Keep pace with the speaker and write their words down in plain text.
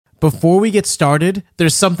Before we get started,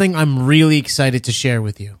 there's something I'm really excited to share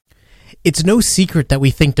with you. It's no secret that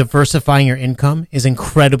we think diversifying your income is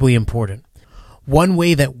incredibly important. One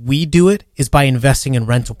way that we do it is by investing in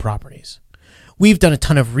rental properties. We've done a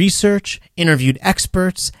ton of research, interviewed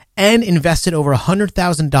experts, and invested over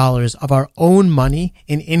 $100,000 of our own money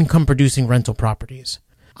in income-producing rental properties.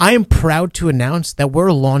 I am proud to announce that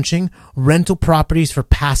we're launching Rental Properties for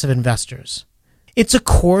Passive Investors. It's a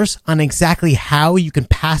course on exactly how you can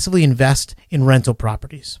passively invest in rental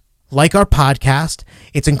properties. Like our podcast,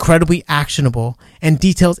 it's incredibly actionable and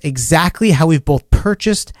details exactly how we've both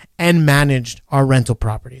purchased and managed our rental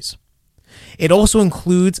properties. It also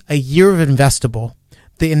includes a year of Investable,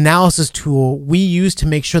 the analysis tool we use to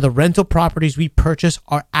make sure the rental properties we purchase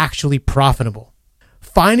are actually profitable.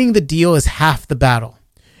 Finding the deal is half the battle.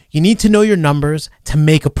 You need to know your numbers to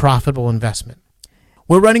make a profitable investment.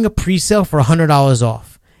 We're running a pre-sale for $100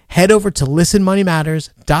 off. Head over to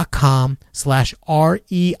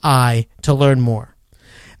listenmoneymatters.com/REI to learn more.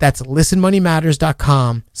 That's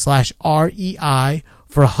listenmoneymatters.com/REI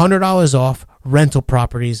for $100 off rental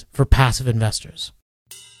properties for passive investors.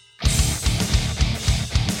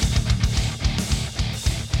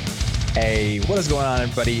 Hey, what is going on,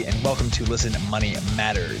 everybody, and welcome to Listen Money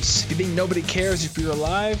Matters. If you think nobody cares if you're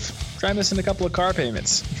alive, try missing a couple of car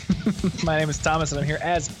payments. My name is Thomas, and I'm here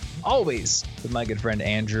as always with my good friend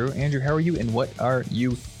Andrew. Andrew, how are you, and what are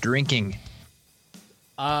you drinking?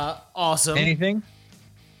 Awesome. Anything?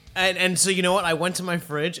 And so you know what? I went to my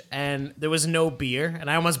fridge, and there was no beer,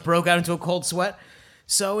 and I almost broke out into a cold sweat.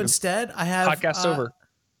 So instead, I have... Podcast over.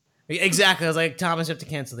 Exactly. I was like, Thomas, you have to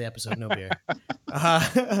cancel the episode. No beer.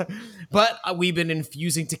 But we've been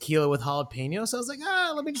infusing tequila with jalapeno, so I was like,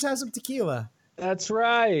 let me just have some tequila. That's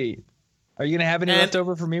right. Are you going to have any left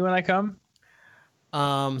over for me when I come?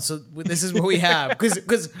 So this is what we have.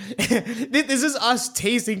 Because this is us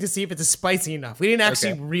tasting to see if it's spicy enough. We didn't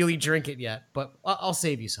actually really drink it yet, but I'll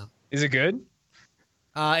save you some. Is it good?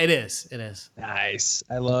 It is. It is. Nice.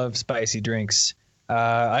 I love spicy drinks.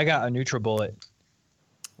 I got a NutriBullet.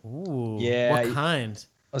 Ooh, yeah. What kind?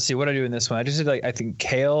 Let's see what I do in this one. I just did I think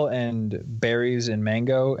kale and berries and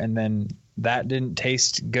mango, and then that didn't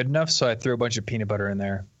taste good enough, so I threw a bunch of peanut butter in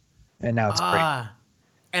there, and now it's great.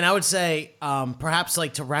 And I would say perhaps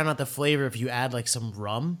like to round out the flavor, if you add like some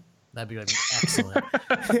rum, that'd be like excellent.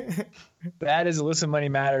 That is a Listen Money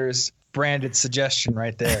Matters branded suggestion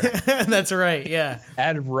right there. That's right. Yeah.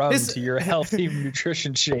 Add rum to your healthy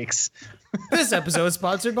nutrition shakes. This episode is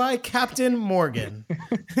sponsored by Captain Morgan.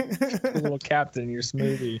 A little captain in your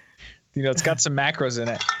smoothie. You know, it's got some macros in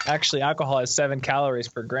it. Actually, alcohol has 7 calories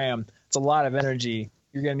per gram. It's a lot of energy.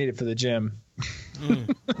 You're going to need it for the gym.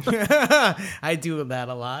 I do that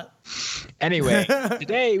a lot. Anyway,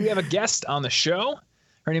 today we have a guest on the show.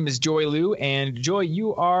 Her name is Joy Liu. And Joy,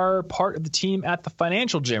 you are part of the team at the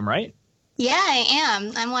financial gym, right? Yeah, I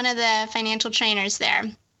am. I'm one of the financial trainers there.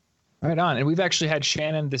 Right on. And we've actually had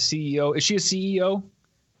Shannon, the CEO. Is she a CEO?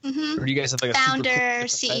 Mm-hmm. Or do you guys have like a founder,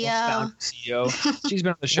 CEO? Founder, CEO. She's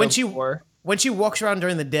been on the show before. When she walks around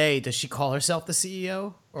during the day, does she call herself the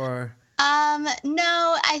CEO or?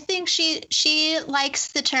 No, I think she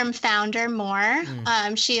likes the term founder more.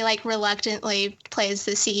 She like reluctantly plays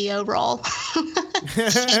the CEO role. She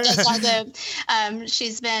does all the,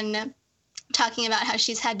 she's been talking about how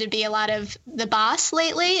she's had to be a lot of the boss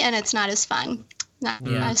lately, and it's not as fun. Not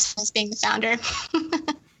as being the founder.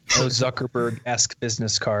 Oh, Zuckerberg-esque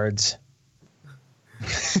business cards.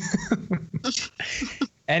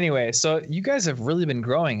 Anyway, so you guys have really been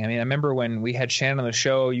growing. I mean, I remember when we had Shannon on the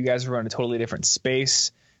show, you guys were in a totally different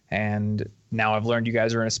space. And now I've learned you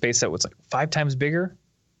guys are in a space that was like 5 times bigger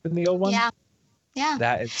than the old one. Yeah.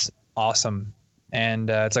 That is awesome.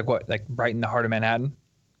 And it's like what, like right in the heart of Manhattan?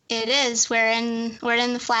 It is. We're in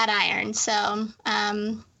the Flatiron. So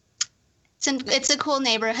it's a cool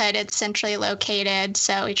neighborhood. It's centrally located.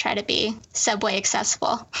 So we try to be subway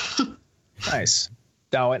accessible. Nice.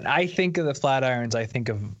 Now, when I think of the Flatirons, I think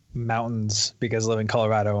of mountains because I live in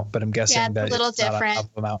Colorado, but I'm guessing that it's a little different. Not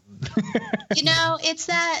up a mountain. You know, it's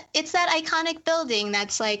that iconic building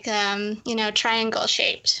that's like, triangle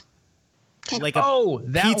shaped. Like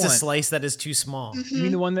that pizza one. Slice that is too small. Mm-hmm. You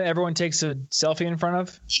mean the one that everyone takes a selfie in front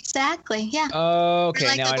of? Exactly, yeah. Oh, okay.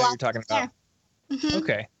 Like now I know what you're talking about. Mm-hmm.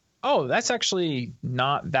 Okay. Oh, that's actually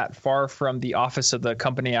not that far from the office of the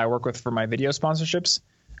company I work with for my video sponsorships,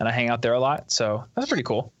 and I hang out there a lot. So that's pretty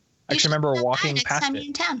cool. I actually remember walking past it. Next time you're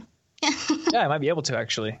in town. Yeah, I might be able to,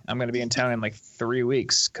 actually. I'm going to be in town in like 3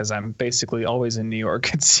 weeks because I'm basically always in New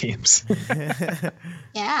York, it seems.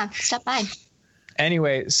 Yeah, stop by.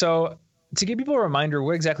 Anyway, so to give people a reminder,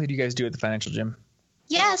 what exactly do you guys do at the financial gym?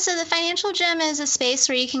 Yeah, so the financial gym is a space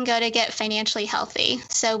where you can go to get financially healthy.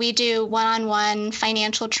 So we do one-on-one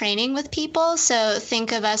financial training with people. So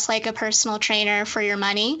think of us like a personal trainer for your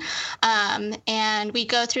money. And we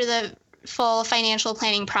go through the full financial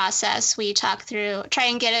planning process. We try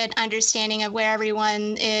and get an understanding of where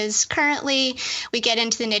everyone is currently. We get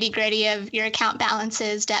into the nitty gritty of your account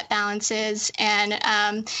balances, debt balances,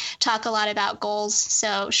 and talk a lot about goals.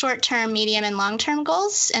 So short-term, medium, and long-term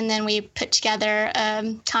goals. And then we put together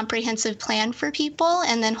a comprehensive plan for people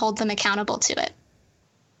and then hold them accountable to it.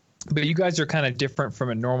 But you guys are kind of different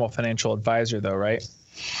from a normal financial advisor though, right?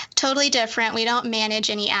 Totally different. We don't manage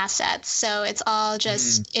any assets. So it's all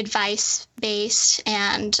just advice based.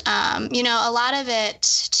 And, a lot of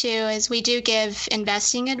it too is we do give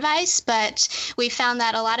investing advice, but we found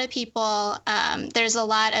that a lot of people, there's a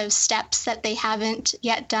lot of steps that they haven't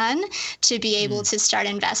yet done to be able to start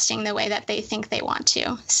investing the way that they think they want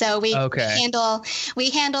to. So we handle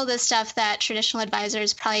the stuff that traditional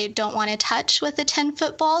advisors probably don't want to touch with a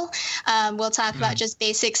 10-foot ball. We'll talk about just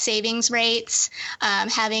basic savings rates,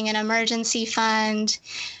 having an emergency fund,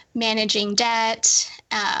 managing debt,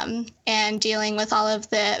 and dealing with all of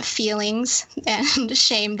the feelings and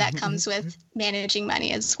shame that comes with managing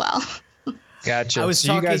money as well. Gotcha.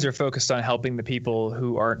 So you guys are focused on helping the people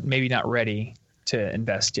who are maybe not ready to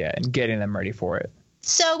invest yet and getting them ready for it.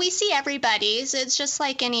 So we see everybody. So it's just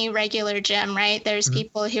like any regular gym, right? There's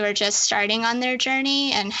people who are just starting on their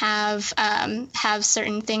journey and have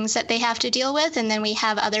certain things that they have to deal with. And then we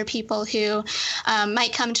have other people who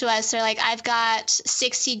might come to us. They're like, I've got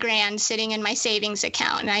 60 grand sitting in my savings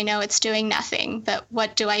account and I know it's doing nothing, but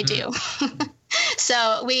what do I do?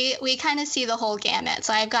 So we kind of see the whole gamut.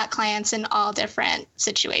 So I've got clients in all different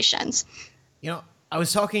situations. I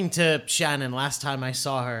was talking to Shannon last time I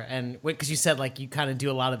saw her, and because you said like you kind of do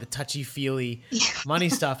a lot of the touchy-feely money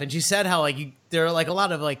stuff, and she said how like there are like a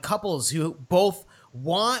lot of like couples who both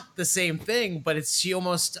want the same thing, but she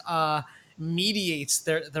almost mediates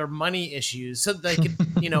their money issues so that they could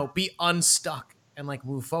be unstuck and like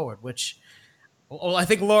move forward. Which I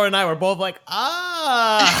think Laura and I were both like,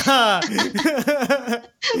 Yeah,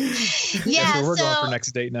 that's where we're going for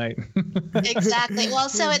next date night. Exactly. Well,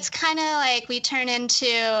 so it's kind of like we turn into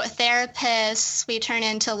therapists, we turn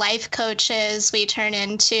into life coaches, we turn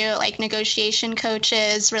into like negotiation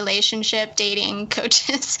coaches, relationship dating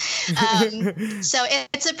coaches. So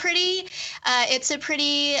it's a pretty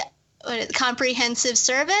comprehensive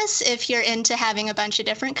service. If you're into having a bunch of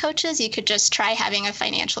different coaches, you could just try having a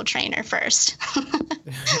financial trainer first,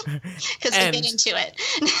 because we get into it.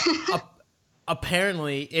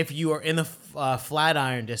 Apparently, if you are in the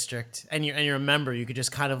Flatiron district and you're a member, you could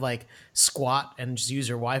just kind of like squat and just use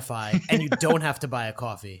your Wi-Fi, and you don't have to buy a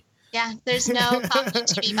coffee. Yeah, there's no coffee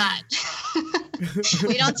to be bought.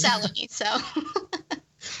 We don't sell any, so.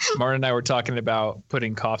 Martin and I were talking about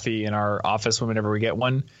putting coffee in our office whenever we get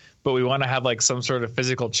one, but we want to have like some sort of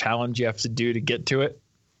physical challenge you have to do to get to it.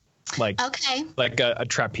 Like a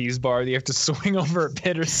trapeze bar that you have to swing over a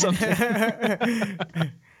pit or something.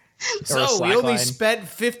 So we only spent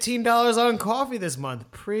 $15 on coffee this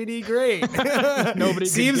month. Pretty great. Nobody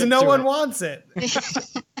seems no one wants it.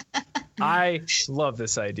 I love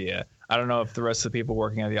this idea. I don't know if the rest of the people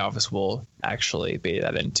working at the office will actually be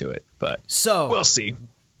that into it, but we'll see.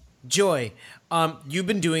 Joy, you've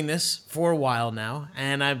been doing this for a while now,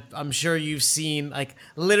 and I'm sure you've seen like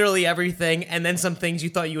literally everything, and then some things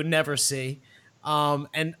you thought you would never see.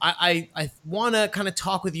 And I want to kind of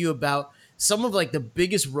talk with you about some of like the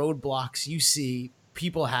biggest roadblocks you see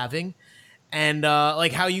people having, and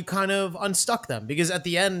like how you kind of unstuck them, because at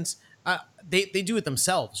the end they do it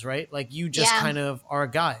themselves, right? Like you just kind of are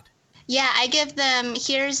a guide. Yeah, I give them,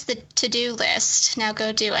 here's the to-do list, now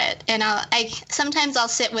go do it. And sometimes I'll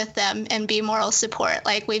sit with them and be moral support.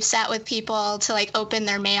 Like we've sat with people to like open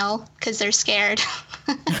their mail because they're scared.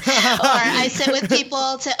 Or I sit with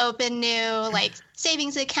people to open new like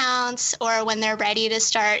savings accounts, or when they're ready to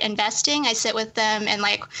start investing, I sit with them and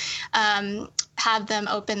like have them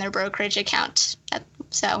open their brokerage account.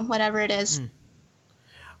 So whatever it is.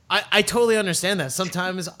 I totally understand that.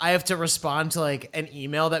 Sometimes I have to respond to like an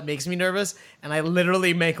email that makes me nervous, and I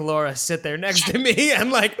literally make Laura sit there next to me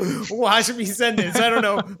and like watch me send it. So I don't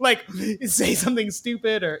know, like say something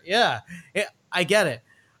stupid or I get it.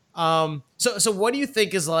 So what do you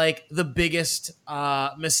think is like the biggest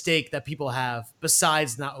mistake that people have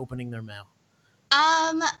besides not opening their mail?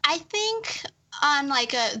 I think on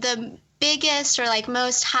like the biggest or like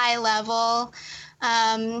most high level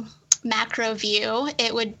macro view,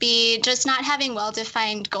 it would be just not having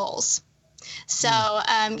well-defined goals. So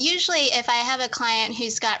usually if I have a client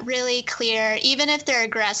who's got really clear, even if they're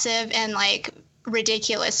aggressive and like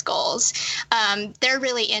ridiculous goals. They're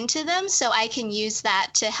really into them, so I can use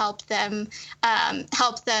that to help them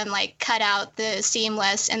like cut out the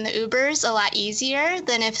Seamless and the Ubers a lot easier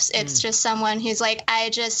than if it's just someone who's like,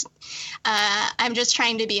 I'm just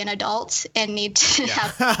trying to be an adult and need to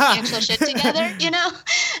have financial shit together, you know?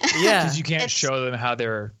 Yeah. Because you can't show them how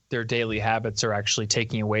their daily habits are actually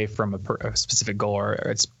taking away from a specific goal, or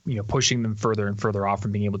it's, you know, pushing them further and further off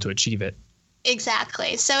from being able to achieve it.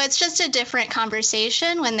 Exactly. So it's just a different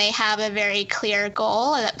conversation when they have a very clear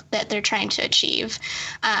goal that they're trying to achieve.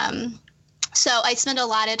 So I spend a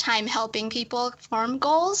lot of time helping people form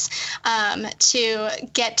goals to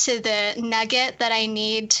get to the nugget that I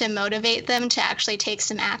need to motivate them to actually take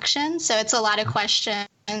some action. So it's a lot of questions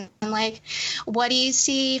like, what do you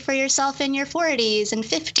see for yourself in your 40s and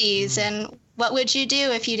 50s? And what would you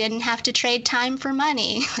do if you didn't have to trade time for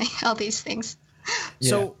money? Like, all these things.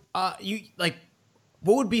 So what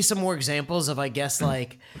would be some more examples of, I guess,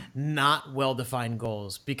 like not well-defined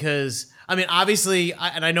goals? Because I mean, obviously,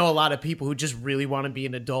 I know a lot of people who just really want to be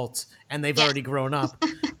an adult and they've already grown up,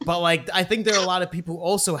 but like, I think there are a lot of people who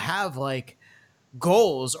also have like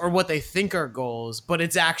goals or what they think are goals, but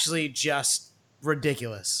it's actually just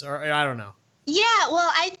ridiculous, or I don't know. Yeah, well,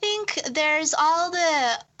 I think there's all of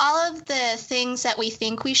the things that we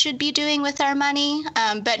think we should be doing with our money,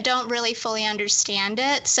 but don't really fully understand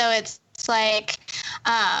it. So it's like,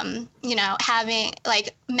 you know, having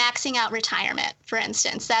like maxing out retirement, for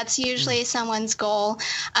instance. That's usually someone's goal,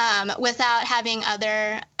 without having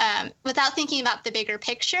without thinking about the bigger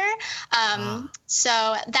picture.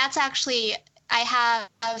 So that's actually, I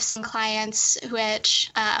have some clients which,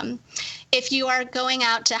 if you are going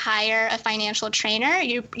out to hire a financial trainer,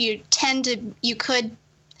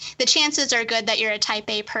 the chances are good that you're a type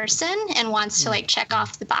A person and wants to like check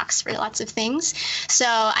off the box for lots of things. So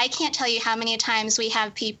I can't tell you how many times we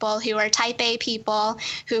have people who are type A people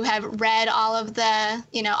who have read all of the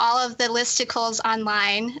listicles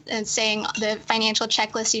online and saying the financial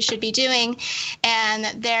checklist you should be doing,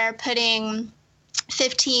 and they're putting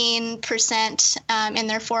 15% in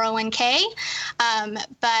their 401k,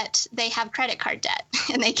 but they have credit card debt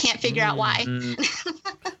and they can't figure out why.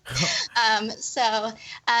 So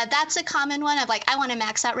that's a common one of like, I want to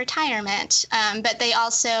max out retirement, but they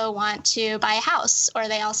also want to buy a house, or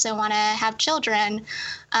they also want to have children,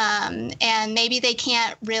 and maybe they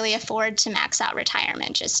can't really afford to max out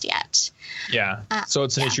retirement just yet. Yeah. So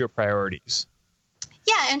it's an issue of priorities.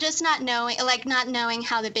 Yeah, and just not knowing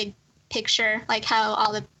how the big picture, like how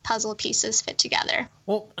all the puzzle pieces fit together.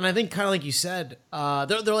 Well, and I think kind of like you said,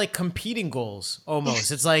 they're like competing goals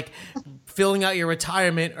almost. It's like filling out your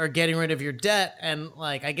retirement or getting rid of your debt, and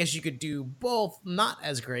like I guess you could do both, not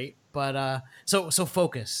as great, but so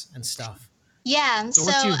focus and stuff. Yeah.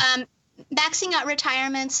 So maxing out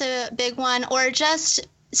retirement's a big one, or just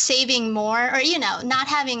saving more, or, you know, not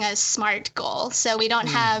having a SMART goal. So we don't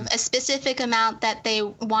have a specific amount that they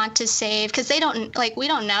want to save, because we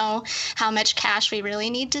don't know how much cash we really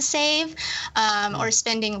need to save, or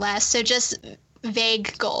spending less. So just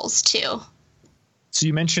vague goals too. So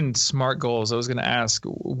you mentioned SMART goals. I was going to ask,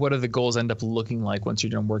 what do the goals end up looking like once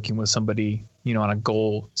you're done working with somebody, you know, on a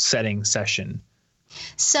goal setting session?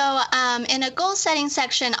 So in a goal setting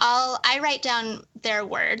section, I write down their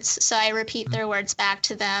words. So I repeat their words back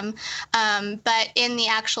to them. But in the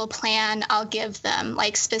actual plan, I'll give them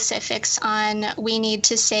like specifics on, we need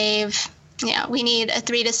to save, you know, we need a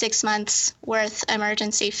 3 to 6 months worth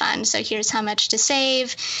emergency fund. So here's how much to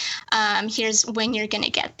save. Here's when you're going to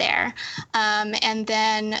get there. And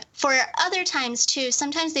then for other times too,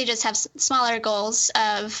 sometimes they just have smaller goals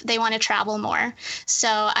of they want to travel more. So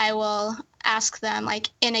I will ask them, like,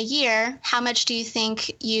 in a year, how much do you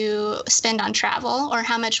think you spend on travel, or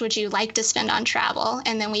how much would you like to spend on travel?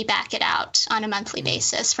 And then we back it out on a monthly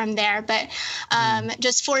basis from there. But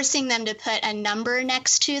just forcing them to put a number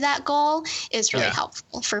next to that goal is really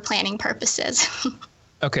helpful for planning purposes.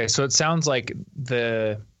 Okay, so it sounds like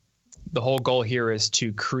the whole goal here is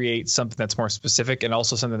to create something that's more specific, and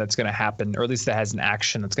also something that's going to happen, or at least that has an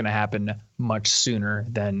action that's going to happen much sooner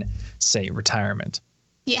than, say, retirement.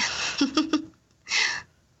 Yeah.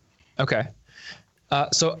 Okay.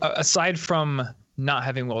 So aside from not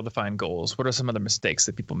having well-defined goals, what are some other mistakes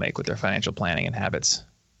that people make with their financial planning and habits?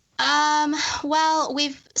 Well,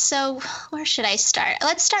 so where should I start?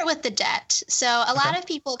 Let's start with the debt. So a lot of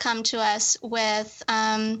people come to us with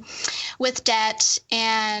debt,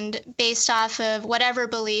 and based off of whatever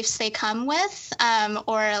beliefs they come with,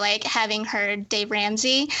 or like having heard Dave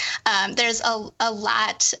Ramsey, there's a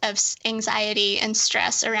lot of anxiety and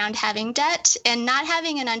stress around having debt and not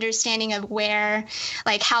having an understanding of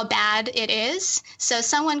like how bad it is. So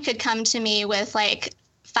someone could come to me with like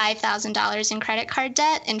 $5,000 in credit card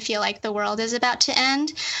debt and feel like the world is about to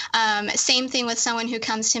end. Same thing with someone who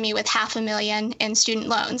comes to me with $500,000 in student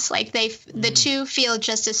loans. Like the two feel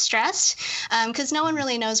just as stressed because no one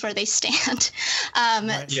really knows where they stand.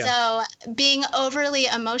 So being overly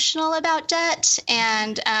emotional about debt,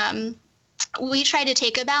 and we try to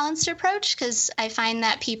take a balanced approach because I find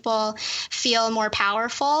that people feel more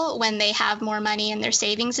powerful when they have more money in their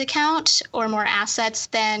savings account or more assets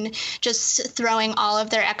than just throwing all of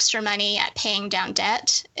their extra money at paying down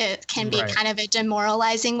debt. It can be kind of a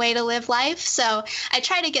demoralizing way to live life. So I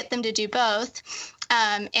try to get them to do both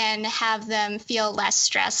and have them feel less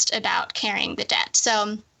stressed about carrying the debt.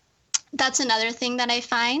 So that's another thing that I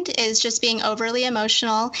find is just being overly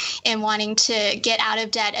emotional and wanting to get out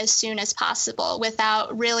of debt as soon as possible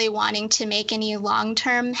without really wanting to make any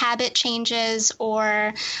long-term habit changes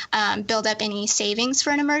or build up any savings for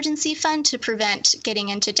an emergency fund to prevent getting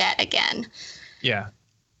into debt again. Yeah,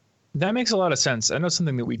 that makes a lot of sense. I know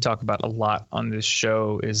something that we talk about a lot on this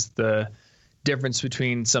show is the difference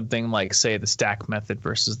between something like, say, the stack method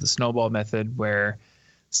versus the snowball method, where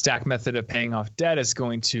stack method of paying off debt is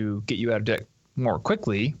going to get you out of debt more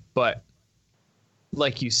quickly. But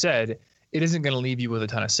like you said, it isn't going to leave you with a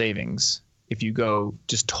ton of savings if you go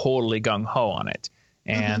just totally gung ho on it.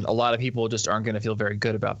 And a lot of people just aren't going to feel very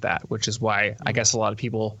good about that, which is why I guess a lot of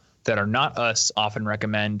people that are not us often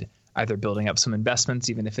recommend either building up some investments,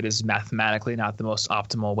 even if it is mathematically not the most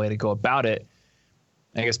optimal way to go about it.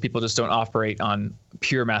 I guess people just don't operate on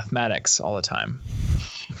pure mathematics all the time.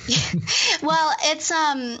 Well, it's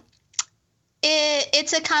a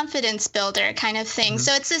confidence builder kind of thing.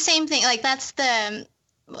 So it's the same thing. Like that's the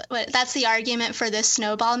argument for the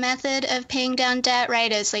snowball method of paying down debt,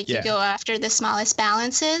 right? Is like you go after the smallest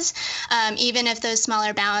balances, even if those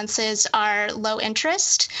smaller balances are low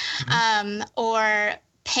interest, or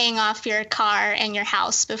paying off your car and your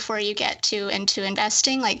house before you get into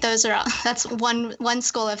investing. Like that's one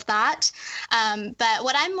school of thought. But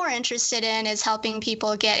what I'm more interested in is helping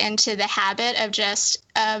people get into the habit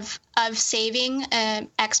of saving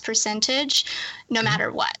X percentage no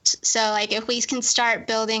matter what. So like if we can start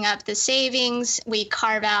building up the savings, we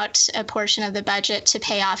carve out a portion of the budget to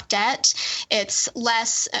pay off debt. It's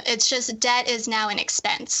just debt is now an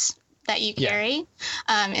expense that you carry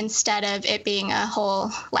instead of it being a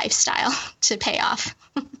whole lifestyle to pay off.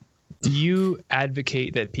 Do you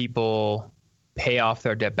advocate that people pay off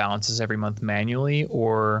their debt balances every month manually,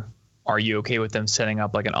 or are you okay with them setting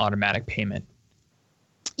up like an automatic payment?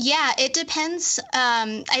 Yeah, it depends.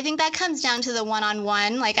 I think that comes down to the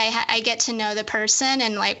one-on-one. Like I get to know the person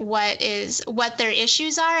and like what their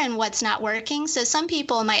issues are and what's not working. So some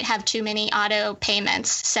people might have too many auto payments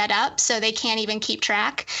set up, so they can't even keep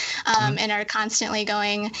track and are constantly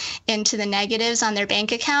going into the negatives on their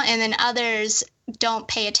bank account. And then others don't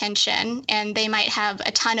pay attention and they might have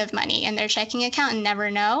a ton of money in their checking account and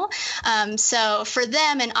never know. So for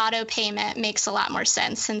them, an auto payment makes a lot more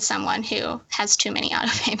sense than someone who has too many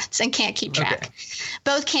auto payments and can't keep track. Okay.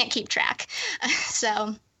 Both can't keep track.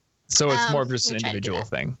 So it's more of just an individual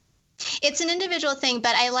thing. It's an individual thing,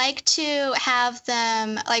 but I like to have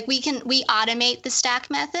them like we automate the stack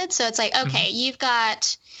method. So it's like, okay, you've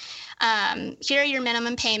got here are your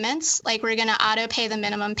minimum payments. Like we're going to auto pay the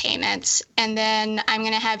minimum payments. And then I'm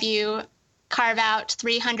going to have you carve out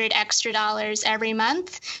 $300 extra every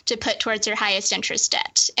month to put towards your highest interest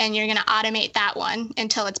debt. And you're going to automate that one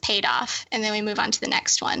until it's paid off. And then we move on to the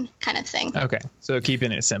next one kind of thing. Okay. So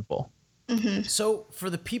keeping it simple. So for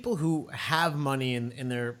the people who have money in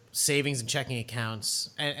their savings and checking accounts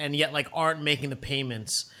and yet like aren't making the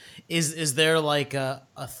payments, is there like a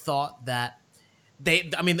thought that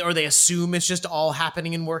or they assume it's just all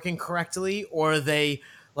happening and working correctly, or are they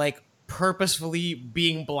like purposefully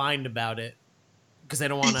being blind about it because they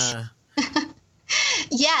don't want to?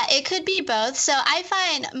 Yeah, it could be both. So I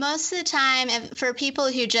find most of the time for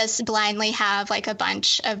people who just blindly have like a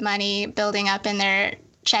bunch of money building up in their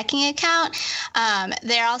checking account,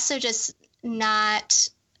 they're also just not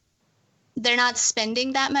they're not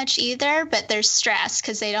spending that much either, but they're stressed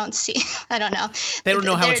because they don't see, I don't know. They don't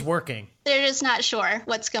know how it's working. They're just not sure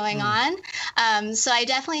what's going on. So I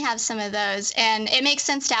definitely have some of those, and it makes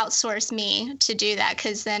sense to outsource me to do that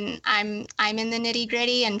because then I'm in the nitty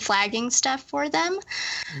gritty and flagging stuff for them.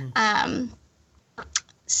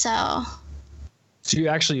 So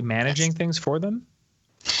you're actually managing things for them?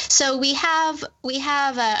 So we have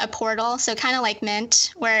a portal, so kind of like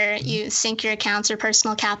Mint, where you sync your accounts or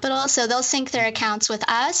personal capital. So they'll sync their accounts with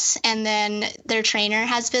us, and then their trainer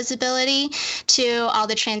has visibility to all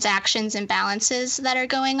the transactions and balances that are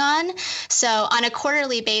going on. So on a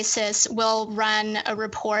quarterly basis, we'll run a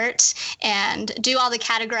report and do all the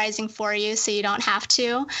categorizing for you so you don't have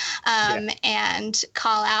to, and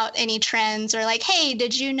call out any trends or like, hey,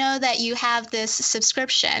 did you know that you have this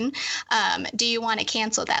subscription? Do you want to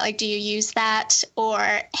cancel that? Like, do you use that? Or,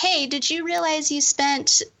 hey, did you realize you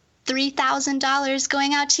spent $3,000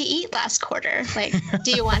 going out to eat last quarter? Like,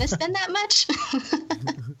 do you want to spend that much?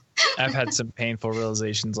 I've had some painful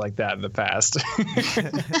realizations like that in the past.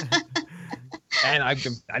 And I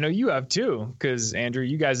know you have too, because Andrew,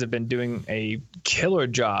 you guys have been doing a killer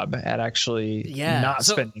job at actually not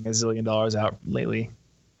spending $1 zillion out lately.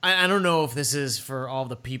 I don't know if this is for all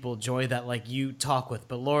the people, Joy, that like you talk with,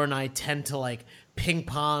 but Laura and I tend to like ping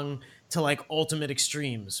pong to like ultimate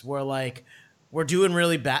extremes where like we're doing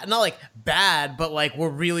really bad, not like bad, but like we're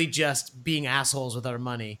really just being assholes with our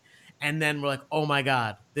money. And then we're like, oh my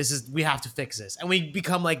God, we have to fix this. And we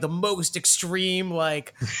become like the most extreme,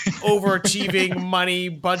 like overachieving money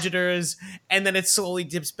budgeters. And then it slowly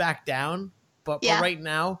dips back down. But right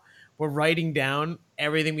now we're writing down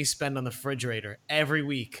everything we spend on the refrigerator every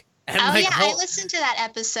week. And I listened to that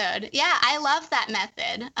episode. Yeah, I love that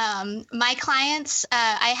method. My clients,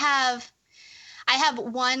 I have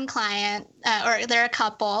one client, or they're a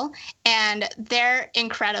couple, and they're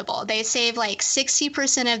incredible. They save like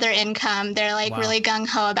 60% of their income. They're like really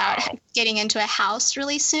gung-ho about getting into a house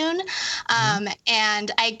really soon.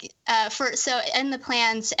 And so in the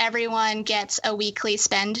plans, everyone gets a weekly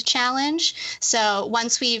spend challenge. So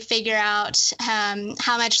once we figure out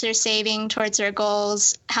how much they're saving towards their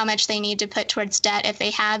goals, how much they need to put towards debt if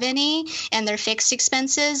they have any, and their fixed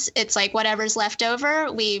expenses, it's like whatever's left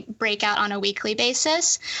over, we break out on a weekly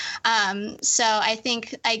basis. So I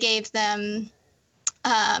think I gave them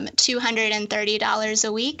 $230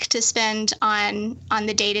 a week to spend on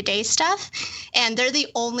the day-to-day stuff, and they're the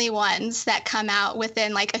only ones that come out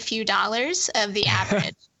within like a few dollars of the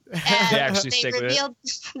average. And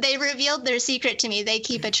they revealed their secret to me. They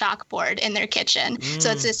keep a chalkboard in their kitchen.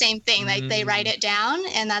 So it's the same thing. Like they write it down,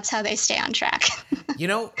 and that's how they stay on track. You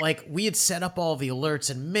know, like we had set up all the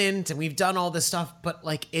alerts in Mint and we've done all this stuff, but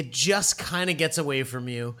like it just kind of gets away from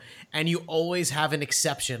you, and you always have an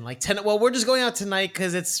exception. Like we're just going out tonight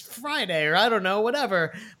because it's Friday, or I don't know,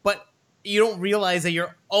 whatever. But you don't realize that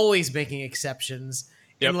you're always making exceptions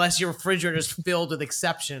unless your refrigerator's filled with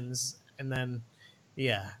exceptions, and then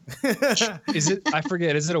I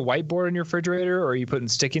forget, is it a whiteboard in your refrigerator, or are you putting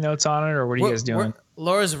sticky notes on it, or what are you guys doing?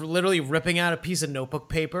 Laura's literally ripping out a piece of notebook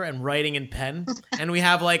paper and writing in pen. And we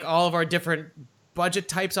have like all of our different budget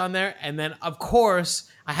types on there. And then of course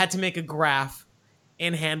I had to make a graph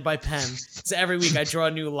in hand by pen. So every week I draw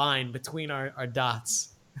a new line between our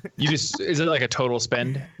dots. Is it like a total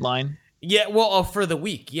spend line? Yeah. Well, for the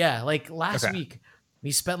week. Yeah. Like last week. We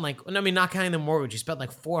spent not counting the mortgage, we spent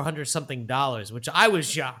like $400 something, which I was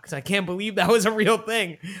shocked. I can't believe that was a real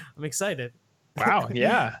thing. I'm excited. Wow.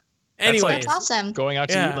 Yeah. Anyway, that's awesome. Going out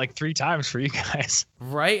to eat like 3 times for you guys.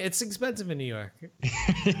 Right? It's expensive in New York.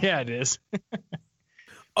 Yeah, it is.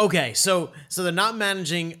 Okay. So they're not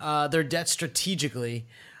managing their debt strategically.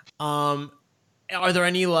 Are there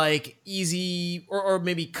any like easy or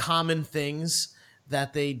maybe common things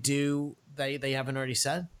that they do that they haven't already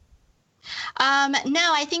said?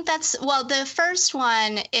 No, I think the first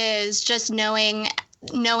one is just knowing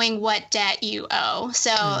what debt you owe.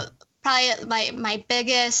 So probably my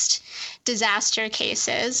biggest disaster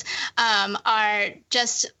cases are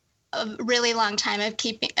just a really long time of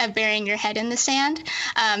burying your head in the sand.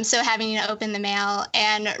 So having to open the mail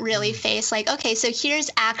and really face like, okay, so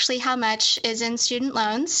here's actually how much is in student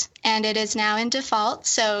loans, and it is now in default.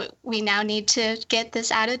 So we now need to get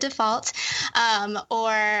this out of default.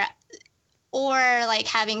 Or like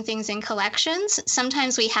having things in collections.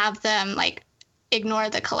 Sometimes we have them like ignore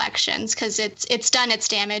the collections because it's done its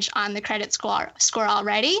damage on the credit score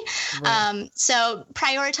already. Right. So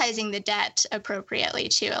prioritizing the debt appropriately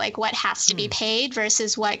too, like what has to be paid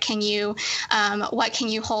versus what can you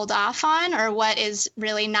hold off on, or what is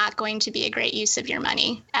really not going to be a great use of your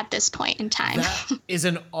money at this point in time. That is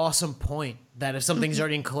an awesome point, that if something's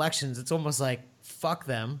already in collections, it's almost like, fuck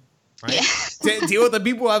them, right? Yeah. Deal with the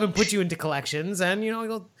people who haven't put you into collections, and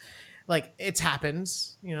like it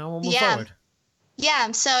happens, we'll move forward.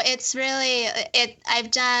 Yeah, so it's really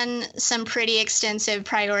I've done some pretty extensive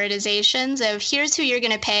prioritizations of here's who you're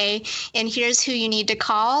going to pay and here's who you need to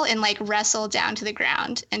call and like wrestle down to the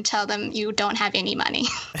ground and tell them you don't have any money.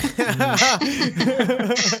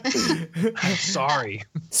 I'm sorry.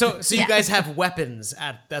 So you guys have weapons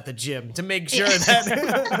at the gym to make sure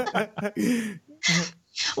that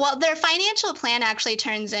Well, their financial plan actually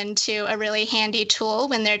turns into a really handy tool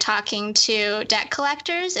when they're talking to debt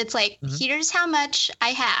collectors. It's like, here's how much I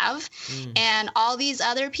have, and all these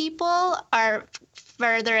other people are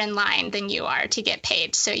further in line than you are to get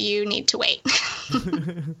paid, so you need to wait.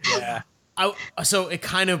 Yeah. So it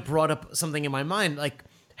kind of brought up something in my mind. Like,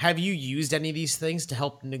 have you used any of these things to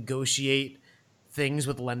help negotiate things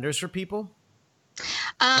with lenders for people?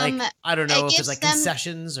 I don't know if it's like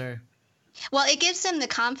concessions or... Well, it gives them the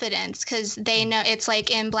confidence because they know it's like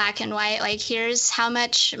in black and white, like here's how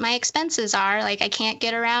much my expenses are. Like I can't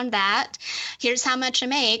get around that. Here's how much I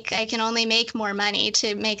make. I can only make more money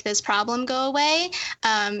to make this problem go away.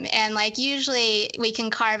 And like usually we can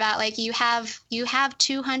carve out like you have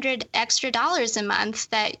 $200 extra a month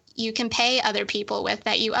that you can pay other people with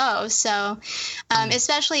that you owe. So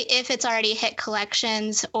especially if it's already hit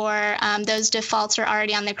collections or those defaults are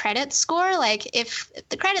already on the credit score, like if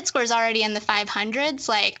the credit score is already in the 500s,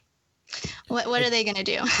 like what are they going to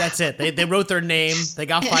do? That's it. They wrote their name. They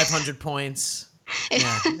got 500 points.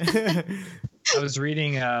 Yeah. I was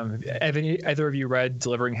reading, have either of you read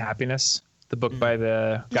Delivering Happiness, the book by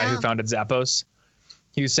the guy who founded Zappos?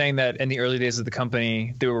 He was saying that in the early days of the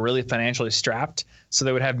company, they were really financially strapped. So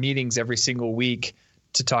they would have meetings every single week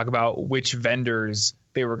to talk about which vendors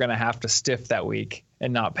they were going to have to stiff that week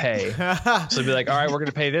and not pay. So they'd be like, all right, we're going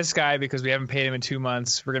to pay this guy because we haven't paid him in 2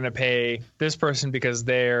 months. We're going to pay this person because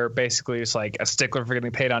they're basically just like a stickler for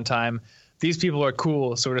getting paid on time. These people are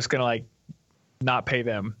cool. So we're just going to like not pay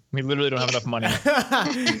them. We literally don't have enough money.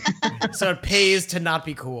 So it pays to not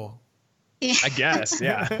be cool. I guess.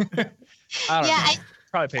 Yeah. I don't know.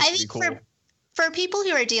 Probably pays to be cool. For people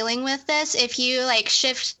who are dealing with this, if you like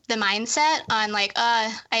shift the mindset on like,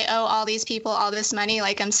 I owe all these people all this money,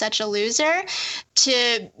 like I'm such a loser,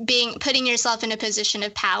 to putting yourself in a position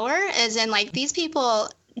of power, as in like these people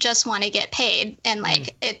just want to get paid, and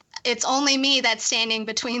like it's only me that's standing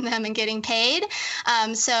between them and getting paid.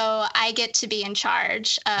 So I get to be in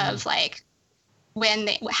charge of like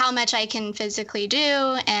how much I can physically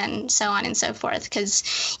do and so on and so forth,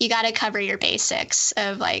 because you got to cover your basics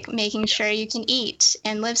of like making sure you can eat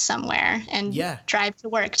and live somewhere and drive to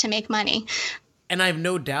work to make money. And I have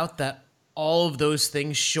no doubt that all of those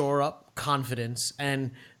things shore up confidence,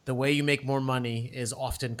 and the way you make more money is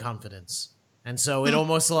often confidence. And so it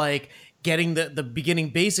almost like getting the beginning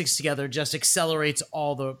basics together just accelerates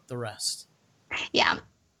all the rest. Yeah,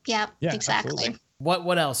 exactly. Absolutely.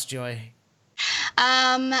 What else, Joy?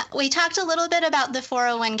 We talked a little bit about the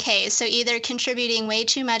 401k. So either contributing way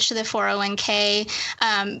too much to the 401k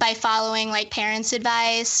by following like parents'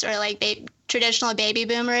 advice or like traditional baby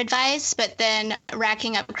boomer advice, but then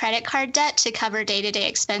racking up credit card debt to cover day-to-day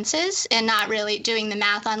expenses and not really doing the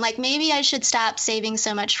math on like, maybe I should stop saving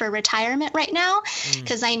so much for retirement right now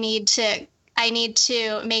because I need to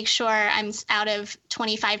make sure I'm out of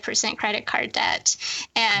 25% credit card debt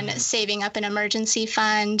and saving up an emergency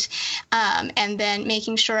fund, and then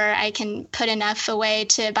making sure I can put enough away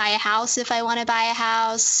to buy a house if I want to buy a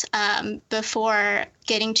house before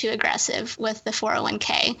getting too aggressive with the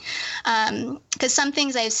 401k. Because some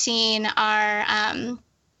things I've seen are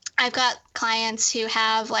I've got clients who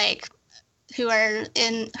have like who are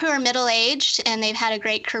middle-aged and they've had a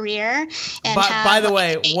great career. And by the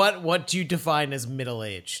way, what do you define as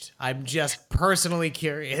middle-aged? I'm just personally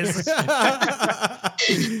curious.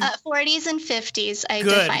 40s and 50s.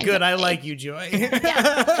 Good. I like you, Joy.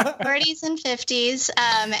 40s and 50s.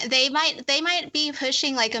 They might be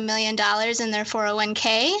pushing like $1 million in their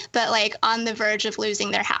 401k, but like on the verge of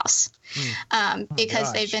losing their house.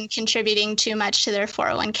 Because they've been contributing too much to their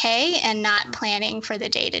 401k and not planning for the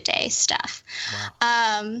day-to-day stuff.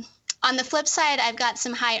 Wow. On the flip side, I've got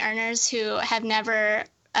some high earners who have never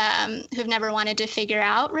who've never wanted to figure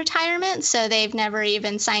out retirement, so they've never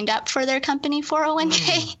even signed up for their company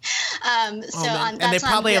 401k. And they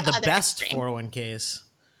probably have the best extreme 401ks.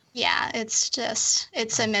 Yeah,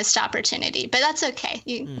 it's a missed opportunity, but that's okay.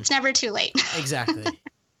 It's never too late. Exactly.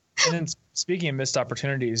 And then speaking of missed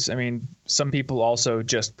opportunities, I mean, some people also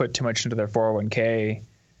just put too much into their 401k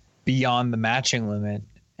beyond the matching limit,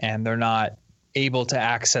 and they're not able to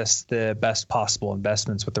access the best possible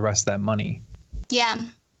investments with the rest of that money. Yeah.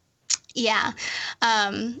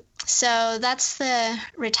 So that's the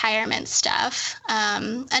retirement stuff.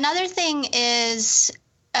 Another thing is,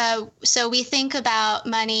 so we think about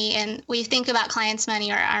money, and we think about clients'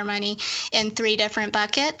 money or our money in 3 different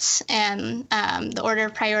buckets, and the order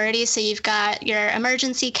of priority. So you've got your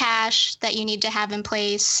emergency cash that you need to have in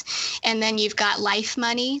place, and then you've got life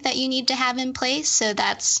money that you need to have in place. So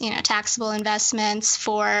that's, taxable investments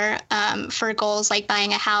for goals like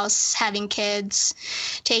buying a house, having kids,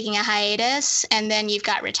 taking a hiatus, and then you've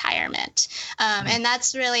got retirement. And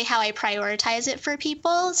that's really how I prioritize it for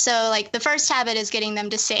people. So like the first habit is getting them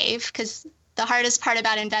to save, because the hardest part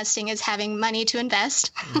about investing is having money to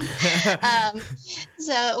invest.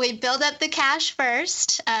 So we build up the cash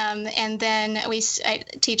first, and then I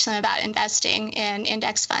teach them about investing in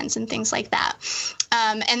index funds and things like that.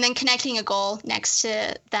 And then connecting a goal next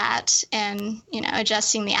to that, and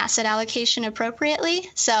adjusting the asset allocation appropriately.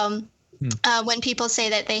 So when people say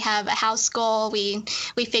that they have a house goal, we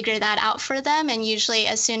figure that out for them. And usually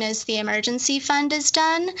as soon as the emergency fund is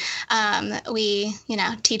done, we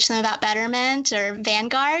teach them about Betterment or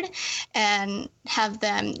Vanguard and have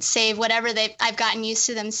them save whatever I've gotten used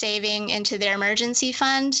to them saving into their emergency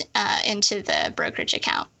fund, into the brokerage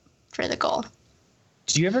account for the goal.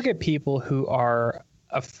 Do you ever get people who are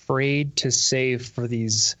afraid to save for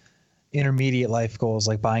these intermediate life goals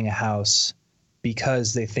like buying a house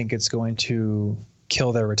because they think it's going to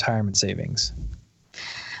kill their retirement savings?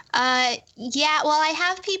 Yeah, well, I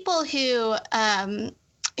have people who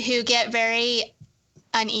get very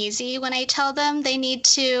uneasy when I tell them they need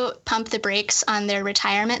to pump the brakes on their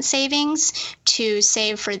retirement savings to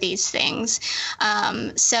save for these things.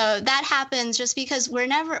 So that happens just because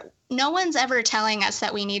no one's ever telling us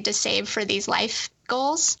that we need to save for these life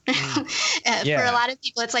goals. Yeah. For a lot of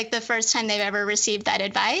people, it's like the first time they've ever received that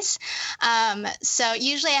advice. So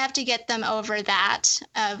usually I have to get them over that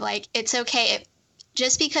of like, it's okay.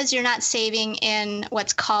 Just because you're not saving in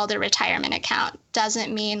what's called a retirement account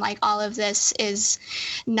doesn't mean like all of this is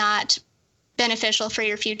not beneficial for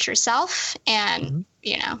your future self and,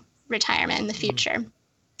 retirement in the future.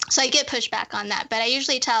 So I get pushback on that, but I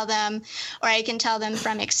usually tell them, or I can tell them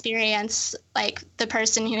from experience, like the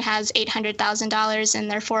person who has $800,000 in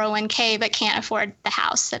their 401k but can't afford the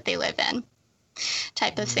house that they live in,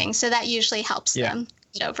 type of thing. So that usually helps them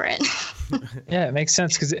get over it. Yeah, it makes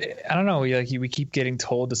sense, because I don't know, we keep getting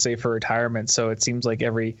told to save for retirement, so it seems like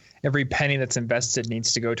every penny that's invested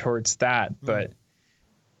needs to go towards that, but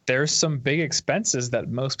there's some big expenses that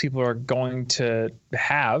most people are going to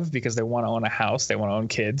have because they want to own a house, they want to own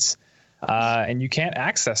kids, and you can't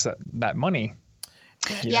access that money.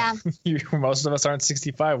 Yeah. Most of us aren't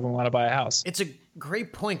 65 when we want to buy a house. It's a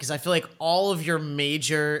great point, because I feel like all of your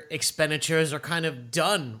major expenditures are kind of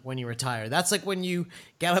done when you retire. That's like when you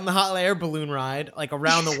get on the hot air balloon ride, like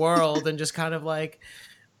around the world, and just kind of like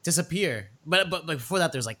disappear. But before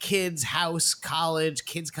that, there's like kids, house, college,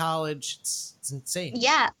 kids' college. It's insane.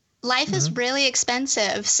 Yeah. Life is really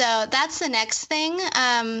expensive. So that's the next thing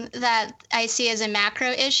that I see as a macro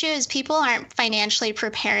issue is people aren't financially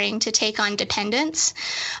preparing to take on dependents.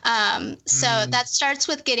 So that starts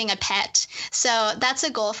with getting a pet. So that's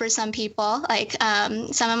a goal for some people. Like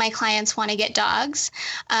some of my clients want to get dogs.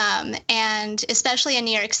 And especially in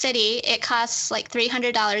New York City, it costs like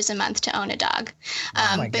 $300 a month to own a dog.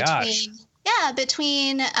 Oh my gosh. Yeah,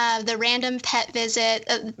 between the random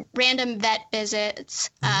random vet visits,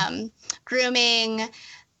 grooming,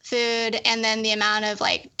 food, and then the amount of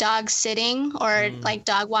like dog sitting or like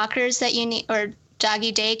dog walkers that you need, or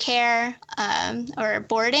doggy daycare or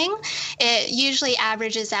boarding, it usually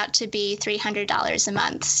averages out to be $300 a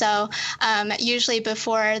month. So usually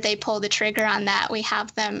before they pull the trigger on that, we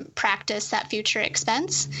have them practice that future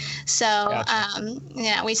expense. So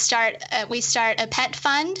Gotcha. We start a pet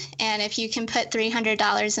fund, and if you can put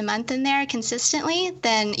 $300 a month in there consistently,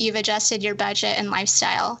 then you've adjusted your budget and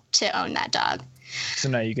lifestyle to own that dog. So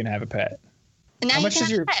now you can have a pet. And now How much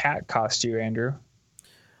does your pet. cat cost you, Andrew?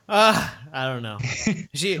 I don't know.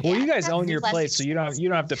 Well, you guys own that's your less place, so you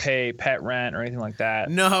don't have to pay pet rent or anything like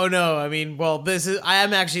that. No. I mean, well, I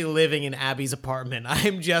am actually living in Abby's apartment.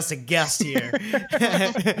 I'm just a guest here.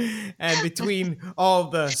 And between all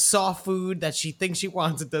the soft food that she thinks she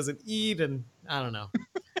wants and doesn't eat, and I don't know.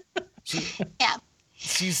 Yeah.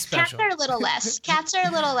 She's special. Cats are a little less. Cats are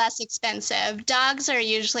a little less expensive. Dogs are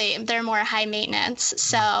they're more high maintenance.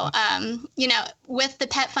 So, with the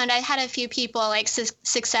pet fund, I had a few people like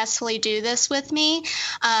successfully do this with me,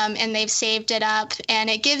 and they've saved it up, and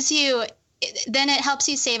it gives you. Then it helps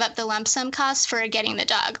you save up the lump sum costs for getting the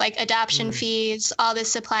dog, like adoption fees, all the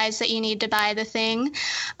supplies that you need to buy the thing.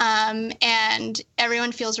 And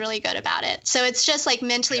everyone feels really good about it. So it's just like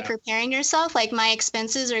mentally preparing yourself. Like my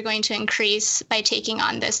expenses are going to increase by taking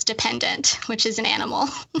on this dependent, which is an animal.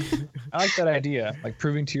 I like that idea. Like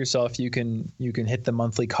proving to yourself you can hit the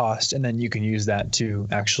monthly cost, and then you can use that to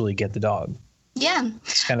actually get the dog. Yeah.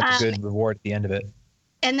 It's kind of a good reward at the end of it.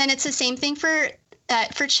 And then it's the same thing for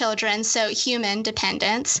children, so human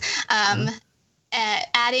dependence.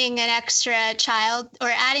 Adding an extra child or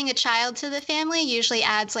adding a child to the family usually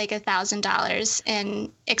adds like $1,000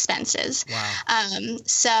 in expenses. Wow.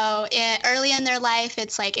 So early in their life,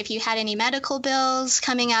 it's like if you had any medical bills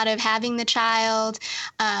coming out of having the child,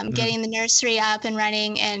 getting the nursery up and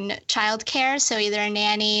running and childcare, so either a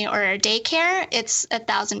nanny or a daycare, it's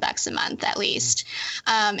 $1,000 a month at least.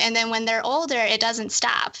 And then when they're older, it doesn't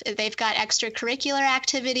stop. They've got extracurricular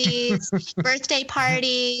activities, birthday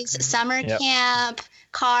parties, summer camp,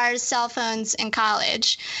 cars, cell phones, and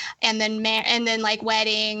college, and then like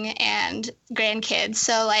wedding and grandkids.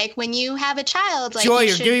 So like when you have a child, like Joy,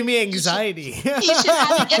 you're giving me anxiety. You should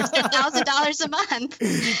have an extra $1,000 a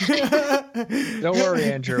month. Don't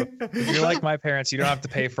worry, Andrew. If you're like my parents, you don't have to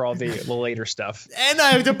pay for all the later stuff. And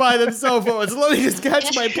I have to buy them cell phones. Let me just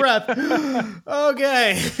catch my breath.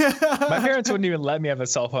 Okay. My parents wouldn't even let me have a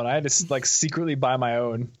cell phone. I had to like secretly buy my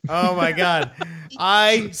own. Oh my God.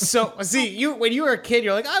 When you were a kid,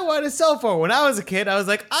 you're like, I want a cell phone. When I was a kid, I was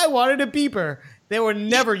like, I wanted a beeper. They were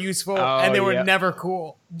never useful and they were never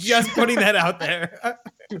cool. Just putting that out there.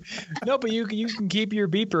 No, but you can keep your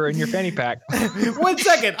beeper in your fanny pack. 1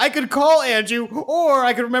 second. I could call Andrew, or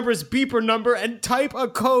I could remember his beeper number and type a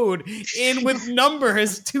code in with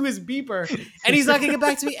numbers to his beeper. And he's not going to get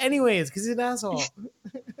back to me anyways because he's an asshole.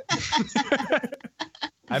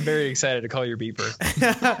 I'm very excited to call your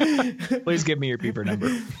beeper. Please give me your beeper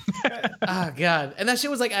number. Oh, God. And that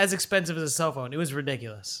shit was like as expensive as a cell phone. It was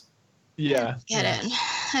ridiculous. Yeah.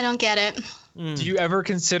 I don't get it. Do you ever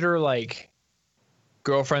consider like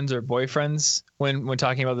girlfriends or boyfriends when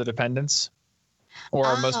talking about the dependents? Or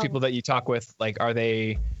are most people that you talk with, like, are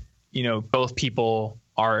they, both people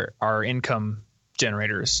are income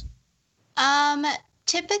generators?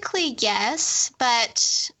 Typically, yes,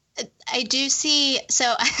 but I do see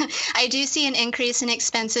an increase in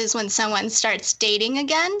expenses when someone starts dating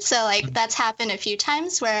again. So like that's happened a few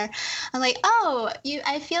times where I'm like,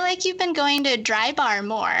 I feel like you've been going to Dry Bar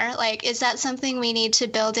more. Like, is that something we need to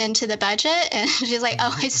build into the budget? And she's like,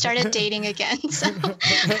 I started dating again. So,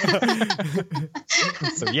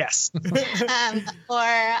 so yes. Or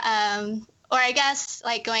I guess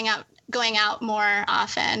like going out more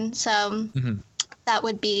often. So that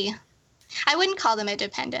would be. I wouldn't call them a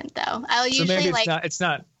dependent, though. I'll usually so maybe it's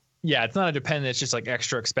not a dependent. It's just like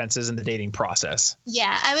extra expenses in the dating process.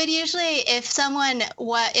 Yeah, I would usually,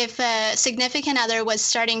 if a significant other was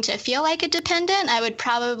starting to feel like a dependent, I would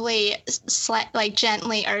probably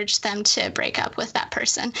gently urge them to break up with that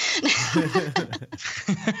person.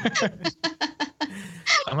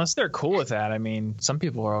 Unless they're cool with that. I mean, some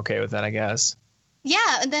people are okay with that, I guess.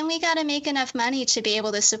 Yeah, and then we got to make enough money to be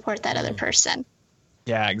able to support that other person.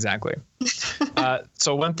 Yeah, exactly.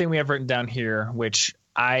 So one thing we have written down here, which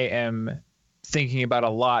I am thinking about a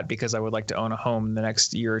lot because I would like to own a home in the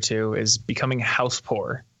next year or two, is becoming house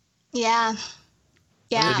poor. Yeah.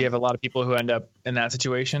 Yeah. Do you have a lot of people who end up in that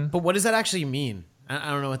situation? But what does that actually mean? I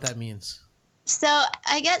don't know what that means. So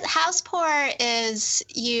I guess house poor is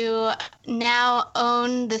you now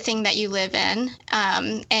own the thing that you live in,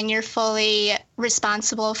 and you're fully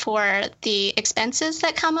responsible for the expenses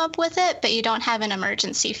that come up with it, but you don't have an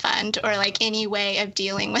emergency fund or like any way of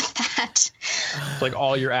dealing with that. Like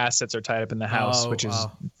all your assets are tied up in the house, which is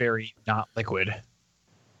very not liquid.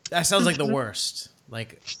 That sounds like the worst.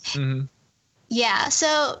 Like. Mm-hmm. Yeah,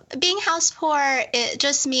 so being house poor, it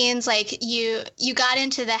just means like you got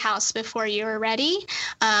into the house before you were ready,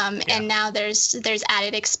 and now there's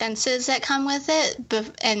added expenses that come with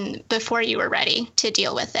it, and before you were ready to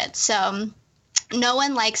deal with it. So no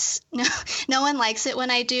one likes no one likes it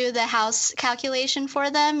when I do the house calculation for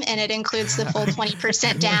them, and it includes the full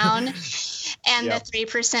 20% down and the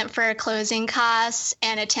 3% for closing costs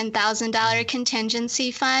and a $10,000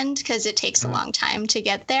 contingency fund because it takes a long time to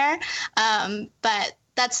get there. But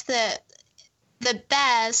that's the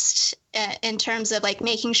best in terms of like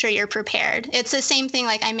making sure you're prepared. It's the same thing.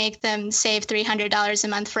 Like I make them save $300 a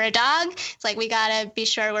month for a dog. It's like we gotta be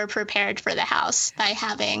sure we're prepared for the house by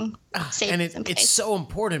having savings in place. It's so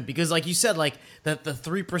important because, like you said, like the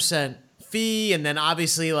 3% fee, and then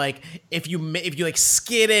obviously like if you like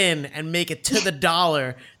skid in and make it to the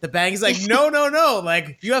dollar, the bank's like no,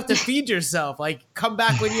 like you have to feed yourself. Like come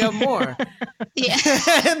back when you have more. Yeah.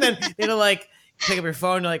 And then it'll like pick up your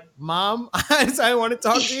phone, you're like, Mom, I want to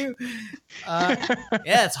talk to you.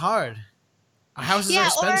 Yeah, it's hard. Houses are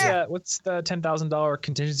expensive. What's the $10,000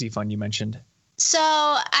 contingency fund you mentioned? So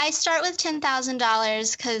I start with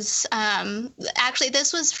 $10,000 because actually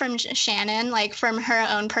this was from Shannon, like from her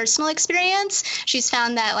own personal experience. She's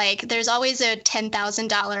found that like there's always a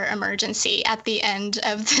 $10,000 emergency at the end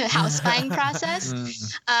of the house buying process.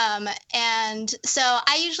 And so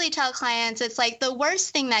I usually tell clients it's like the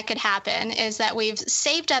worst thing that could happen is that we've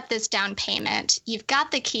saved up this down payment. You've got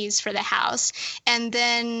the keys for the house, and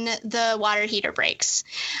then the water heater breaks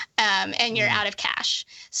and you're out of cash.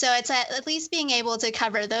 So it's at least being able to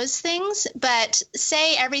cover those things. But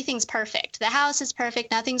say everything's perfect. The house is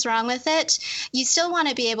perfect. Nothing's wrong with it. You still want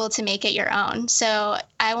to be able to make it your own. So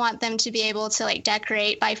I want them to be able to like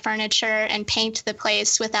decorate, buy furniture, and paint the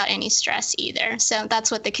place without any stress either. So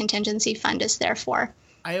that's what the contingency fund is there for.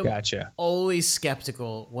 I am always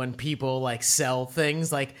skeptical when people like sell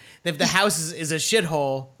things. Like if the house is a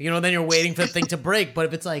shithole, then you're waiting for the thing to break. But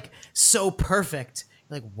if it's like so perfect,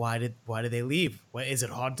 like why did they leave? What, is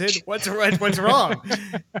it haunted? What's wrong?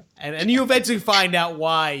 and you eventually find out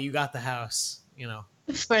why you got the house,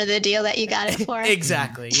 for the deal that you got it for.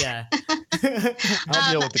 Exactly. Yeah.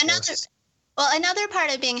 I'll deal with the ghosts. Well, another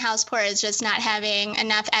part of being house poor is just not having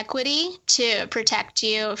enough equity to protect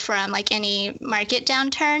you from like any market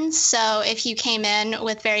downturns. So if you came in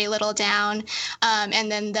with very little down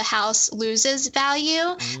and then the house loses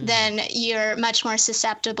value, then you're much more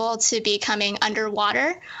susceptible to becoming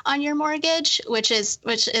underwater on your mortgage, which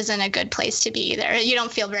isn't a good place to be either. You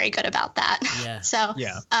don't feel very good about that. Yeah. So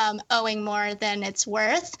owing more than it's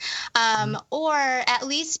worth, or at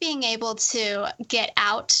least being able to get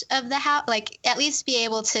out of the house, like at least be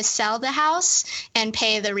able to sell the house and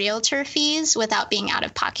pay the realtor fees without being out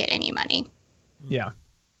of pocket any money. Yeah.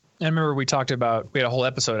 I remember we had a whole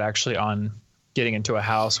episode actually on getting into a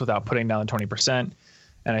house without putting down the 20%.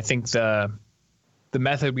 And I think the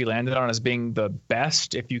method we landed on as being the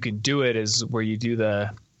best, if you can do it, is where you do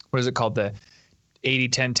what is it called? The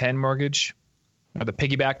 80-10-10 mortgage, or the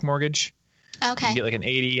piggyback mortgage. Okay. You get like an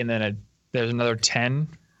 80 and then there's another 10.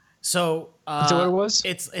 So is that what it was?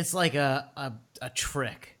 It's like a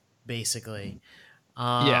trick, basically.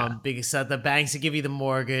 Because the banks give you the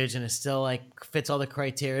mortgage and it still like fits all the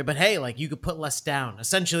criteria. But hey, like you could put less down.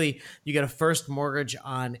 Essentially, you get a first mortgage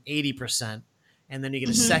on 80%, and then you get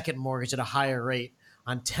a second mortgage at a higher rate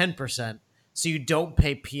on 10%. So you don't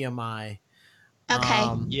pay PMI.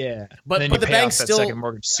 Okay. But then the banks that still second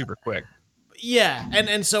mortgage super quick. Yeah,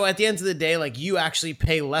 and so at the end of the day, like you actually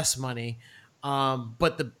pay less money.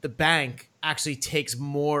 But the bank actually takes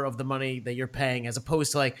more of the money that you're paying as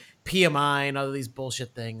opposed to like PMI and all these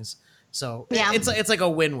bullshit things. So it's like a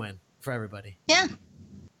win-win for everybody. Yeah.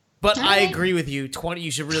 But I agree with you.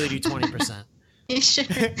 You should really do 20%. You should.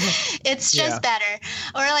 It's just better.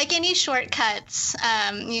 Or like any shortcuts,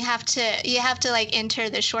 you have to like enter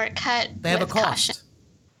the shortcut. They have a cost. Caution.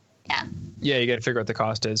 Yeah. Yeah, you got to figure out the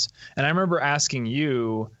cost is. And I remember asking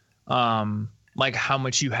you, like how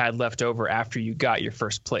much you had left over after you got your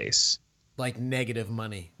first place. Like negative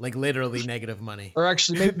money, like literally negative money. Or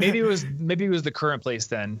actually, maybe it was the current place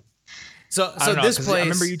then. So this place. I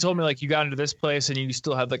remember you told me like you got into this place and you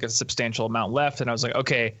still had like a substantial amount left, and I was like,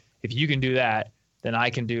 okay, if you can do that, then I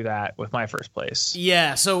can do that with my first place.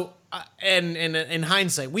 Yeah. So and in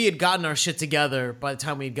hindsight, we had gotten our shit together by the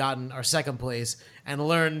time we had gotten our second place and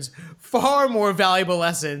learned far more valuable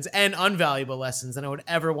lessons and unvaluable lessons than I would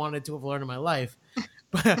ever wanted to have learned in my life.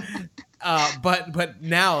 But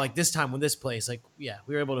now, like this time with this place, like, yeah,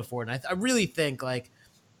 we were able to afford it. And I really think like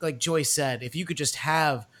Joyce said, if you could just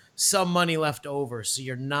have some money left over so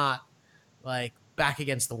you're not like back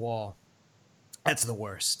against the wall, that's the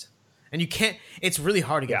worst. And you can't, it's really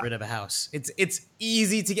hard to get rid of a house. It's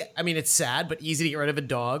easy to get, I mean, it's sad, but easy to get rid of a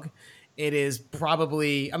dog. It is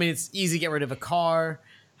probably, I mean, it's easy to get rid of a car.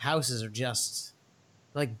 Houses are just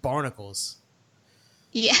like barnacles.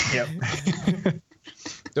 Yeah. Yep.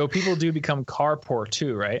 Though people do become car poor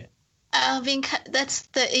too, right? That's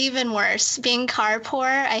the even worse. Being car poor,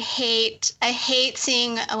 I hate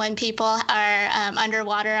seeing when people are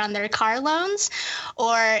underwater on their car loans,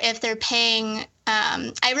 or if they're paying.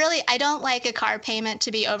 I don't like a car payment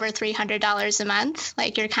to be over $300 a month.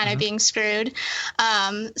 Like you're kind of being screwed.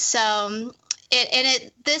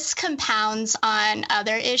 This compounds on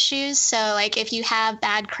other issues. So like if you have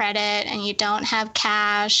bad credit and you don't have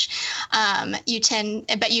cash,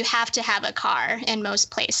 but you have to have a car in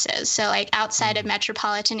most places. So like outside of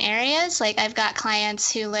metropolitan areas, like I've got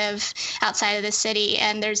clients who live outside of the city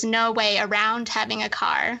and there's no way around having a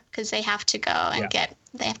car because they have to go and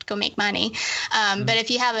they have to go make money. But if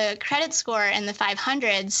you have a credit score in the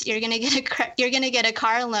 500s, you're going to get a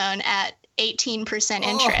car loan at 18%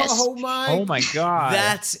 interest. Oh my God.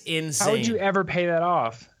 That's insane. How would you ever pay that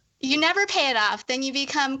off? You never pay it off. Then you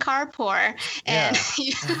become car poor. And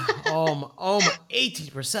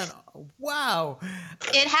 18%. Wow.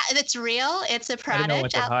 It's real. It's a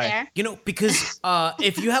product out there. You know, because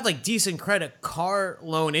if you have like decent credit, car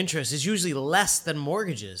loan interest is usually less than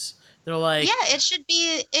mortgages. They're like, yeah, it should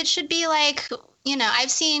be like, you know, I've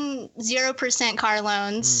seen 0% car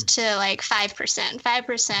loans to like 5%.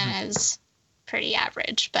 5% is pretty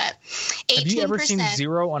average, but 18%. Have you ever seen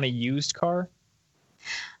 0 on a used car?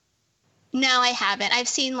 No, I haven't. I've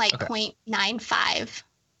seen like 0.95.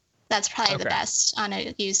 That's probably the best on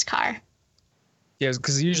a used car. Yeah,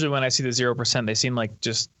 because usually when I see the 0%, they seem like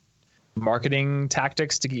just marketing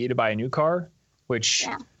tactics to get you to buy a new car, which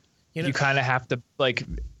you kind of have to like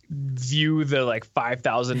view the like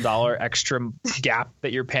 $5,000 extra gap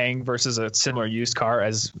that you're paying versus a similar used car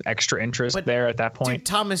as extra interest there at that point. Dude,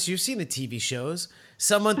 Thomas, you've seen the TV shows.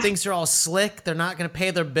 Someone thinks they're all slick. They're not going to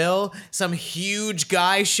pay their bill. Some huge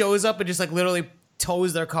guy shows up and just like literally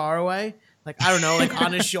tows their car away. Like, I don't know, like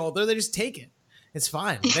on his shoulder. They just take it. It's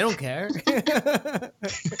fine. They don't care.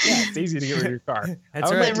 It's easy to get rid of your car.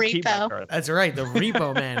 That's right. The repo. That's right. The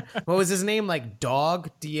repo man. What was his name? Like Dog?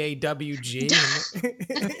 DAWG?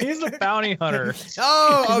 He's the bounty hunter.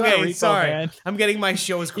 Oh, okay. Repo, Sorry. Man. I'm getting my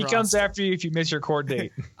shows crossed. He comes after you if you miss your court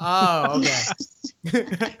date. Oh, okay.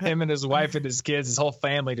 Him and his wife and his kids, his whole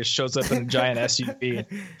family just shows up in a giant SUV and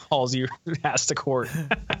hauls you ass to court.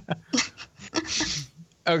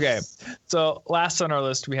 Okay, so last on our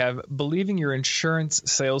list, we have believing your insurance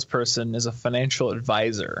salesperson is a financial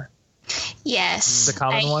advisor. Yes. The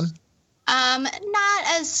common one? Not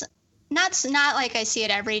like I see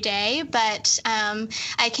it every day, but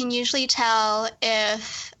I can usually tell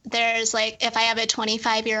if if I have a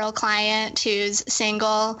 25-year-old client who's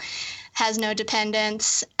single, has no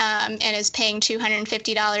dependents, and is paying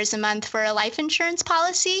 $250 a month for a life insurance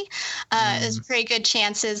policy, there's very good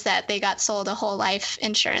chances that they got sold a whole life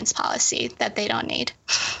insurance policy that they don't need.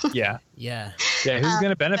 Yeah. Who's going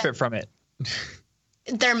to benefit from it?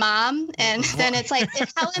 Their mom. And then it's like,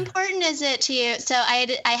 how important is it to you? So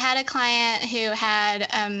I had a client who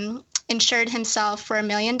had insured himself for $1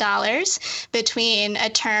 million between a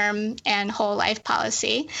term and whole life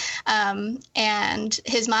policy. And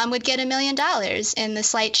his mom would get $1 million in the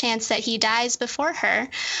slight chance that he dies before her.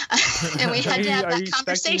 And we had to have that conversation. Are you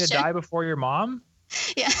expecting to die before your mom?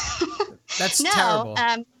 Yeah. That's terrible.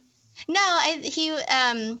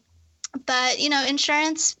 But, you know,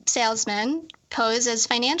 insurance salesmen pose as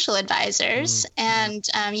financial advisors, and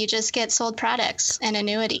you just get sold products and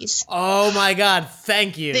annuities. Oh my God!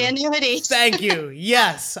 Thank you. The annuities. Thank you.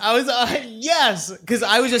 Yes, I was. Yes, because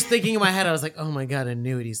I was just thinking in my head. I was like, oh my God,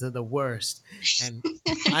 annuities, they're the worst. And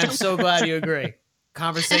I'm so glad you agree.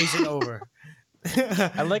 Conversation over.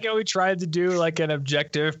 I like how we tried to do like an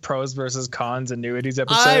objective pros versus cons annuities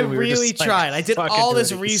episode. I really tried. I did all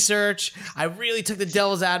this research. I really took the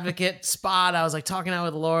devil's advocate spot. I was like talking out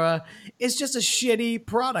with Laura. It's just a shitty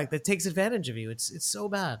product that takes advantage of you. It's so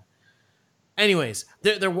bad. Anyways,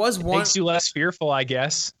 there was one. Makes you less fearful, I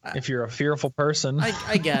guess, if you're a fearful person.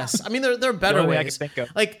 I guess. I mean, there are better ways. I can think of.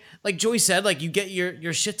 Like Joy said, like you get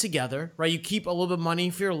your shit together, right? You keep a little bit of money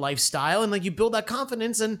for your lifestyle, and like you build that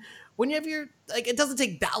confidence. And when you have it doesn't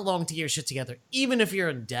take that long to get your shit together, even if you're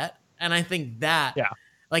in debt. And I think that,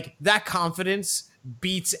 like that confidence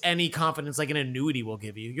beats any confidence like an annuity will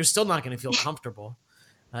give you. You're still not going to feel comfortable.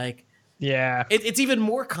 Like, yeah, it's even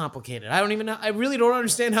more complicated. I don't even know. I really don't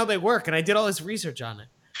understand how they work. And I did all this research on it.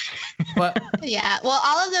 But yeah, well,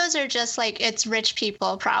 all of those are just like it's rich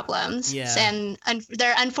people problems. Yeah. And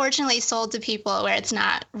they're unfortunately sold to people where it's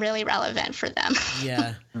not really relevant for them.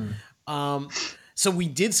 Yeah. So we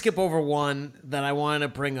did skip over one that I wanted to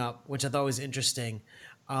bring up, which I thought was interesting.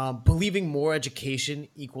 Believing more education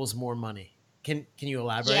equals more money. Can you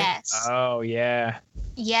elaborate? Yes. Oh, yeah.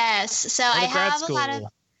 Yes. So I have a lot of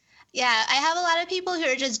Yeah, I have a lot of people who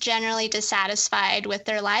are just generally dissatisfied with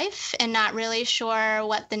their life and not really sure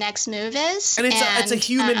what the next move is. And it's a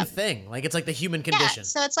human thing. Like, it's like the human condition. Yeah,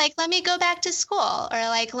 so it's like, let me go back to school, or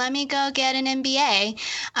like, let me go get an MBA,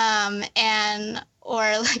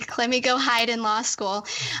 or like, let me go hide in law school.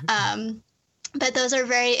 But those are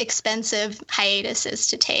very expensive hiatuses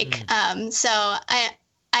to take. So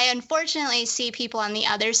I unfortunately see people on the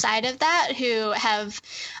other side of that who have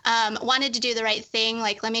wanted to do the right thing.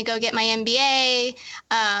 Like, let me go get my MBA.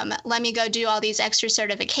 Let me go do all these extra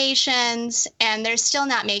certifications. And they're still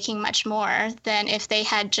not making much more than if they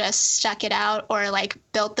had just stuck it out, or like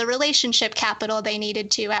built the relationship capital they needed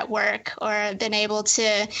to at work, or been able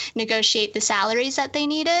to negotiate the salaries that they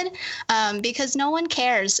needed, because no one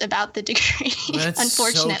cares about the degree. That's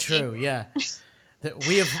unfortunately. so true. Yeah.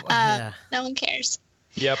 We have, no one cares.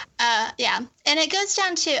 Yep. Yeah. And it goes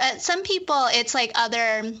down to some people, it's like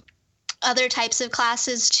other types of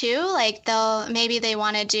classes too. Like maybe they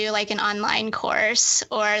want to do like an online course,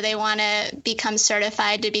 or they want to become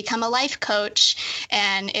certified to become a life coach,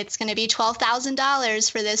 and it's going to be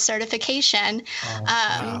 $12,000 for this certification.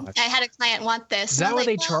 I had a client want this. Is that what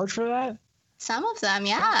they charge for that? Some of them,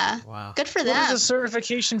 yeah. Wow. Good for them. What does a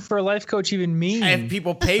certification for a life coach even mean? And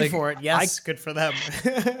people pay for it. Yes, good for them.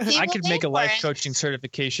 I could make a life coaching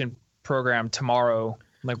certification program tomorrow.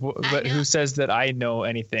 Like, but who says that I know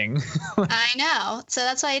anything? I know. So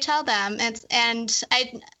that's why I tell them.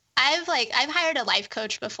 I've hired a life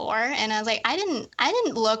coach before, and I was like, I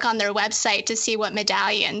didn't look on their website to see what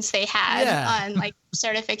medallions they had on like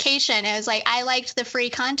certification. It was like, I liked the free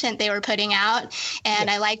content they were putting out, and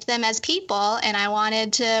I liked them as people, and I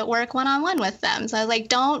wanted to work one-on-one with them. So I was like,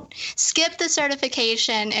 don't skip the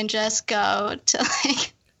certification and just go to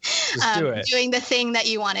like doing the thing that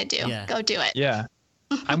you want to do. Yeah. Go do it. Yeah.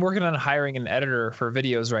 I'm working on hiring an editor for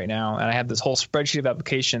videos right now, and I have this whole spreadsheet of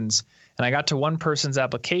applications, and I got to one person's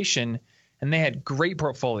application, and they had great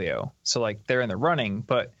portfolio. So like they're in the running,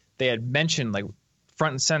 but they had mentioned like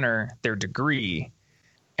front and center their degree,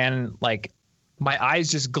 and like my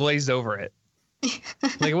eyes just glazed over it.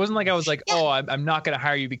 Like, it wasn't like I was like, oh, I'm not going to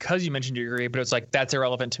hire you because you mentioned your degree, but it's like, that's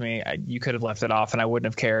irrelevant to me. You could have left it off and I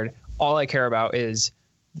wouldn't have cared. All I care about is,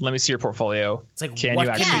 let me see your portfolio. It's like, can you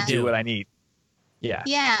actually do what I need? Yeah.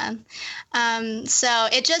 Yeah. So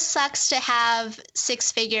it just sucks to have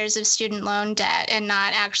 6 figures of student loan debt and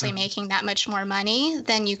not actually making that much more money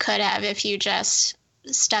than you could have if you just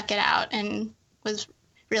stuck it out and was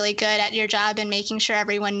really good at your job and making sure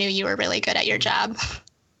everyone knew you were really good at your job.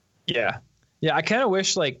 Yeah. Yeah. I kind of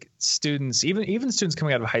wish like students, even students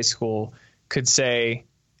coming out of high school could say,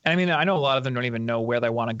 I mean, I know a lot of them don't even know where they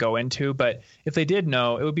want to go into, but if they did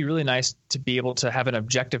know, it would be really nice to be able to have an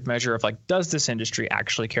objective measure of like, does this industry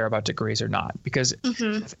actually care about degrees or not? Because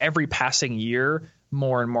with every passing year,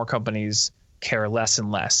 more and more companies care less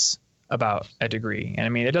and less about a degree. And I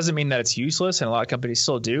mean, it doesn't mean that it's useless, and a lot of companies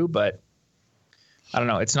still do, but I don't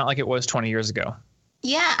know. It's not like it was 20 years ago.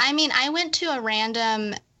 Yeah. I mean, I went to a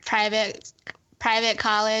random private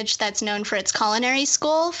college that's known for its culinary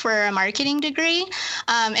school for a marketing degree,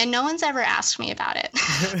 and no one's ever asked me about it.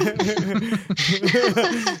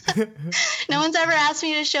 No one's ever asked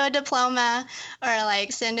me to show a diploma or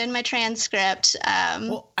like send in my transcript.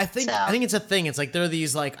 Well, I think it's a thing. It's like there are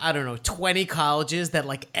these like, I don't know, 20 colleges that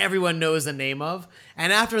like everyone knows the name of,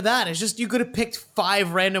 and after that, it's just you could have picked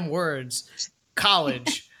 5 random words.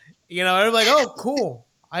 College, and I'm like, oh, cool.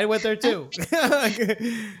 I went there too.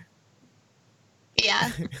 Yeah.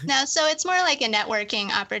 No, so it's more like a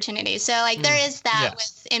networking opportunity. So like there is that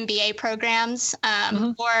with MBA programs,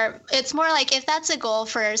 or it's more like if that's a goal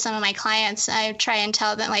for some of my clients, I try and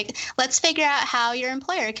tell them like, let's figure out how your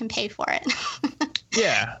employer can pay for it.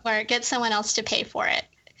 Yeah. Or get someone else to pay for it,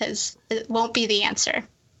 because it won't be the answer.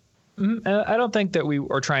 I don't think that we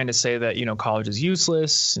are trying to say that, college is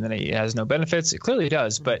useless and that it has no benefits. It clearly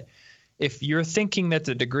does. But if you're thinking that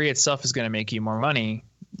the degree itself is going to make you more money,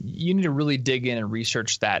 you need to really dig in and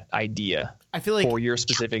research that idea. I feel like for your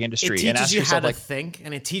specific industry. It teaches and ask you yourself, how to think,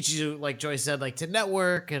 and it teaches you, like Joyce said, like to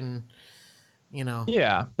network and,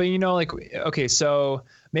 Yeah. But, okay, so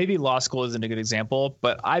maybe law school isn't a good example,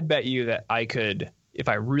 but I bet you that I could, if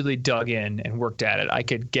I really dug in and worked at it, I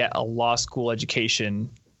could get a law school education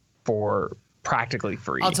for practically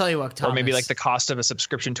free. I'll tell you what, Thomas. Or maybe like the cost of a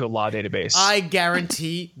subscription to a law database. I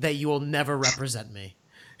guarantee that you will never represent me.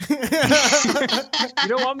 You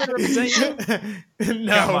don't want me to represent you?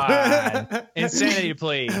 No. Come on. Insanity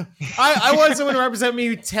plea. I want someone to represent me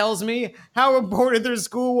who tells me how important their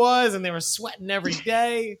school was and they were sweating every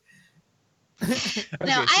day. Okay,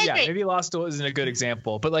 I agree. Maybe law school isn't a good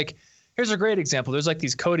example, but like, here's a great example. There's like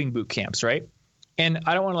these coding boot camps, right? And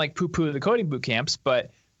I don't want to like poo-poo the coding boot camps,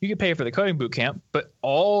 but you can pay for the coding boot camp, but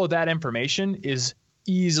all of that information is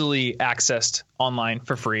easily accessed online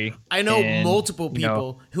for free. I know multiple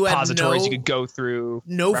people who had repositories you could go through,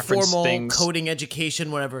 no formal things. Coding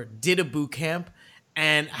education, whatever, did a boot camp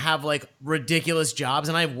and have like ridiculous jobs.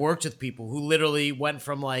 And I've worked with people who literally went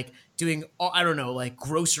from like doing, I don't know, like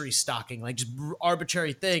grocery stocking, like just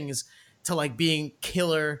arbitrary things, to like being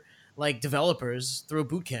killer like developers through a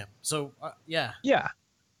boot camp. So yeah.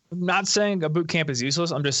 I'm not saying a boot camp is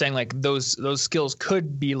useless. I'm just saying like those skills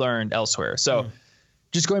could be learned elsewhere. So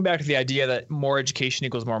just going back to the idea that more education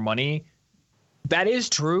equals more money, that is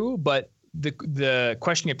true. But the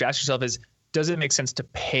question you have to ask yourself is, does it make sense to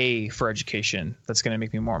pay for education that's going to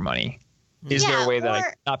make me more money? Is there a way that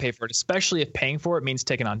I not pay for it, especially if paying for it means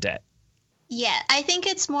taking on debt? Yeah, I think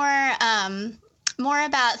it's more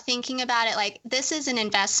about thinking about it like this is an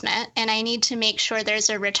investment and I need to make sure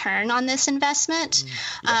there's a return on this investment.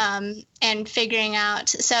 And figuring out,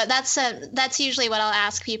 so that's usually what I'll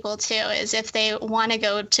ask people too, is if they want to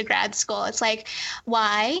go to grad school, it's like,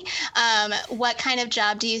 why? What kind of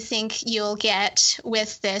job do you think you'll get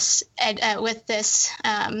with this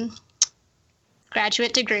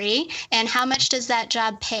graduate degree, and how much does that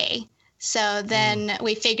job pay? So then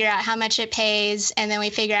we figure out how much it pays, and then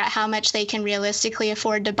we figure out how much they can realistically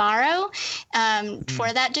afford to borrow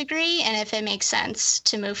for that degree, and if it makes sense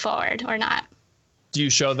to move forward or not. Do you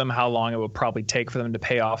show them how long it would probably take for them to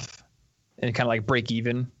pay off and kind of like break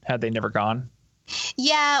even had they never gone?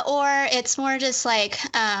 Yeah, or it's more just like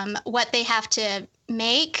what they have to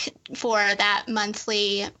make for that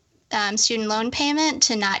monthly student loan payment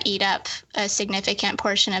to not eat up a significant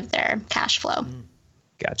portion of their cash flow.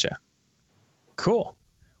 Gotcha. Cool.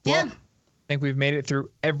 Well, I think we've made it through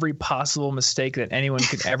every possible mistake that anyone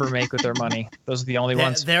could ever make with their money. Those are the only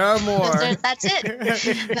ones. There are more. That's it.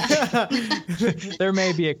 There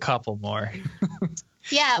may be a couple more.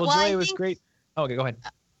 Yeah. Well, Joy, it was great. Oh, okay, go ahead.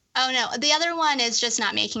 Oh, no. The other one is just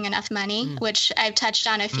not making enough money, which I've touched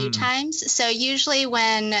on a few times. So usually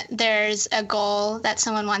when there's a goal that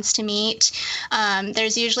someone wants to meet,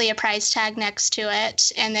 there's usually a price tag next to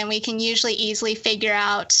it. And then we can usually easily figure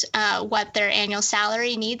out what their annual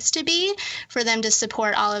salary needs to be for them to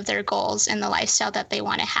support all of their goals and the lifestyle that they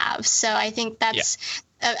want to have. So I think that's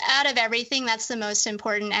out of everything, that's the most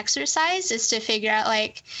important exercise, is to figure out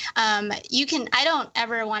like I don't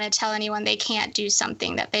ever want to tell anyone they can't do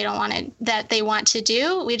something that they want to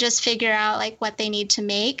do. We just figure out like what they need to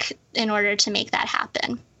make in order to make that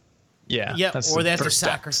happen. Yeah. Or they have to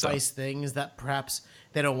sacrifice things that perhaps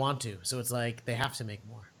they don't want to. So it's like they have to make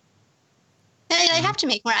more. They have to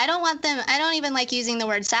make more. I don't even like using the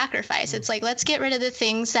word sacrifice. It's like, let's get rid of the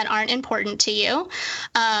things that aren't important to you.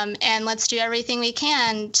 And let's do everything we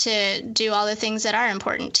can to do all the things that are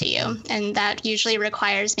important to you. And that usually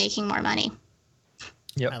requires making more money.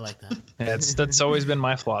 Yep. I like that. That's always been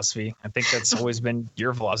my philosophy. I think that's always been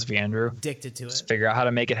your philosophy, Andrew. Addicted to Just it. figure out how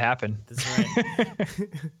to make it happen. That's right.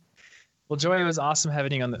 Well, Joy, it was awesome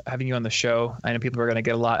having you on the show. I know people are going to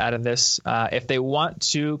get a lot out of this. If they want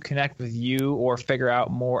to connect with you or figure out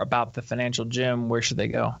more about the Financial Gym, where should they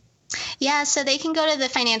go? Yeah, so they can go to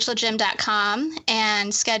thefinancialgym.com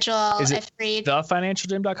and schedule a free...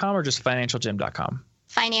 thefinancialgym.com or just financialgym.com?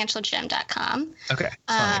 Financialgym.com. Okay, just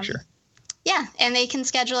want to make sure. Yeah, and they can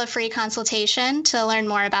schedule a free consultation to learn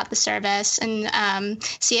more about the service and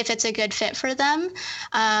see if it's a good fit for them,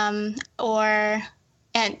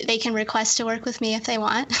 and they can request to work with me if they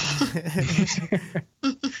want.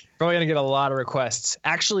 Probably going to get a lot of requests.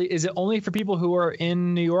 Actually, is it only for people who are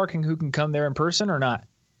in New York and who can come there in person or not?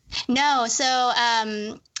 No. So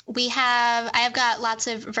I've got lots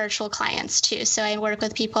of virtual clients too. So I work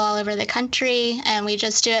with people all over the country, and we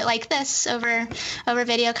just do it like this over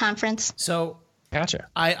video conference. So gotcha.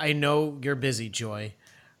 I know you're busy, Joy.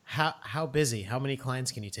 How busy? How many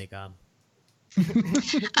clients can you take on?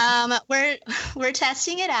 We're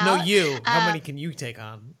testing it out. No, you. How many can you take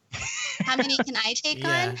on? How many can I take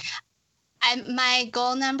on? My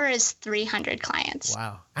goal number is 300 clients.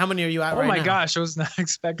 Wow. How many are you at right now? Oh my gosh, I was not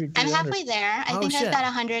expecting 300. I'm halfway there. I think I've got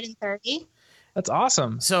 130. That's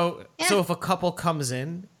awesome. So if a couple comes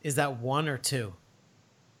in, is that one or two?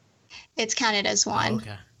 It's counted as one.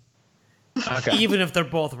 Oh, okay. Even if they're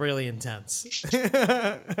both really intense.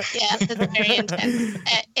 Yeah, it's very intense.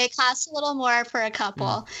 It costs a little more for a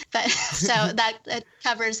couple, but so that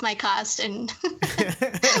covers my cost. And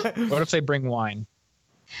what if they bring wine?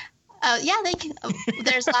 Yeah, they can.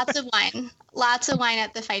 There's lots of wine. Lots of wine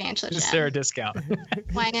at the Financial Gym. Is there a discount?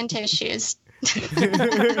 Wine and tissues.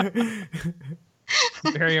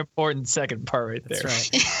 Very important second part right there. That's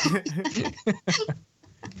right.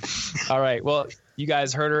 All right. Well, you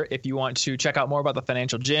guys heard her. If you want to check out more about the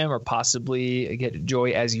Financial Gym or possibly get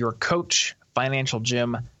Joy as your coach,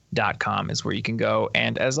 financialgym.com is where you can go.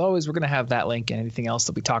 And as always, we're going to have that link and anything else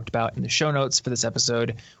that we talked about in the show notes for this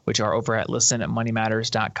episode, which are over at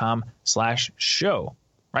listenmoneymatters.com/show.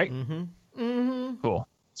 Right? Cool.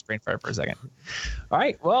 Brain fire for a second. All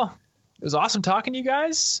right. Well, it was awesome talking to you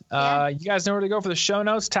guys. You guys know where to go for the show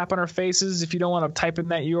notes. Tap on our faces if you don't want to type in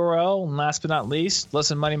that URL. And last but not least,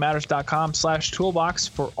 listenmoneymatters.com/toolbox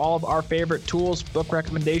for all of our favorite tools, book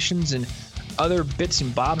recommendations, and other bits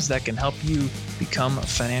and bobs that can help you become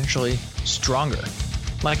financially stronger.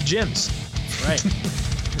 Like gyms. Right.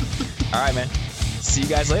 All right, man. See you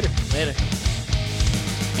guys later. Later.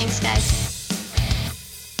 Thanks, guys.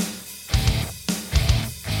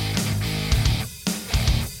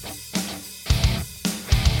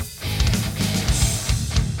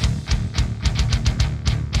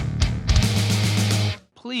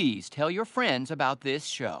 Please tell your friends about this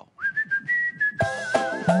show.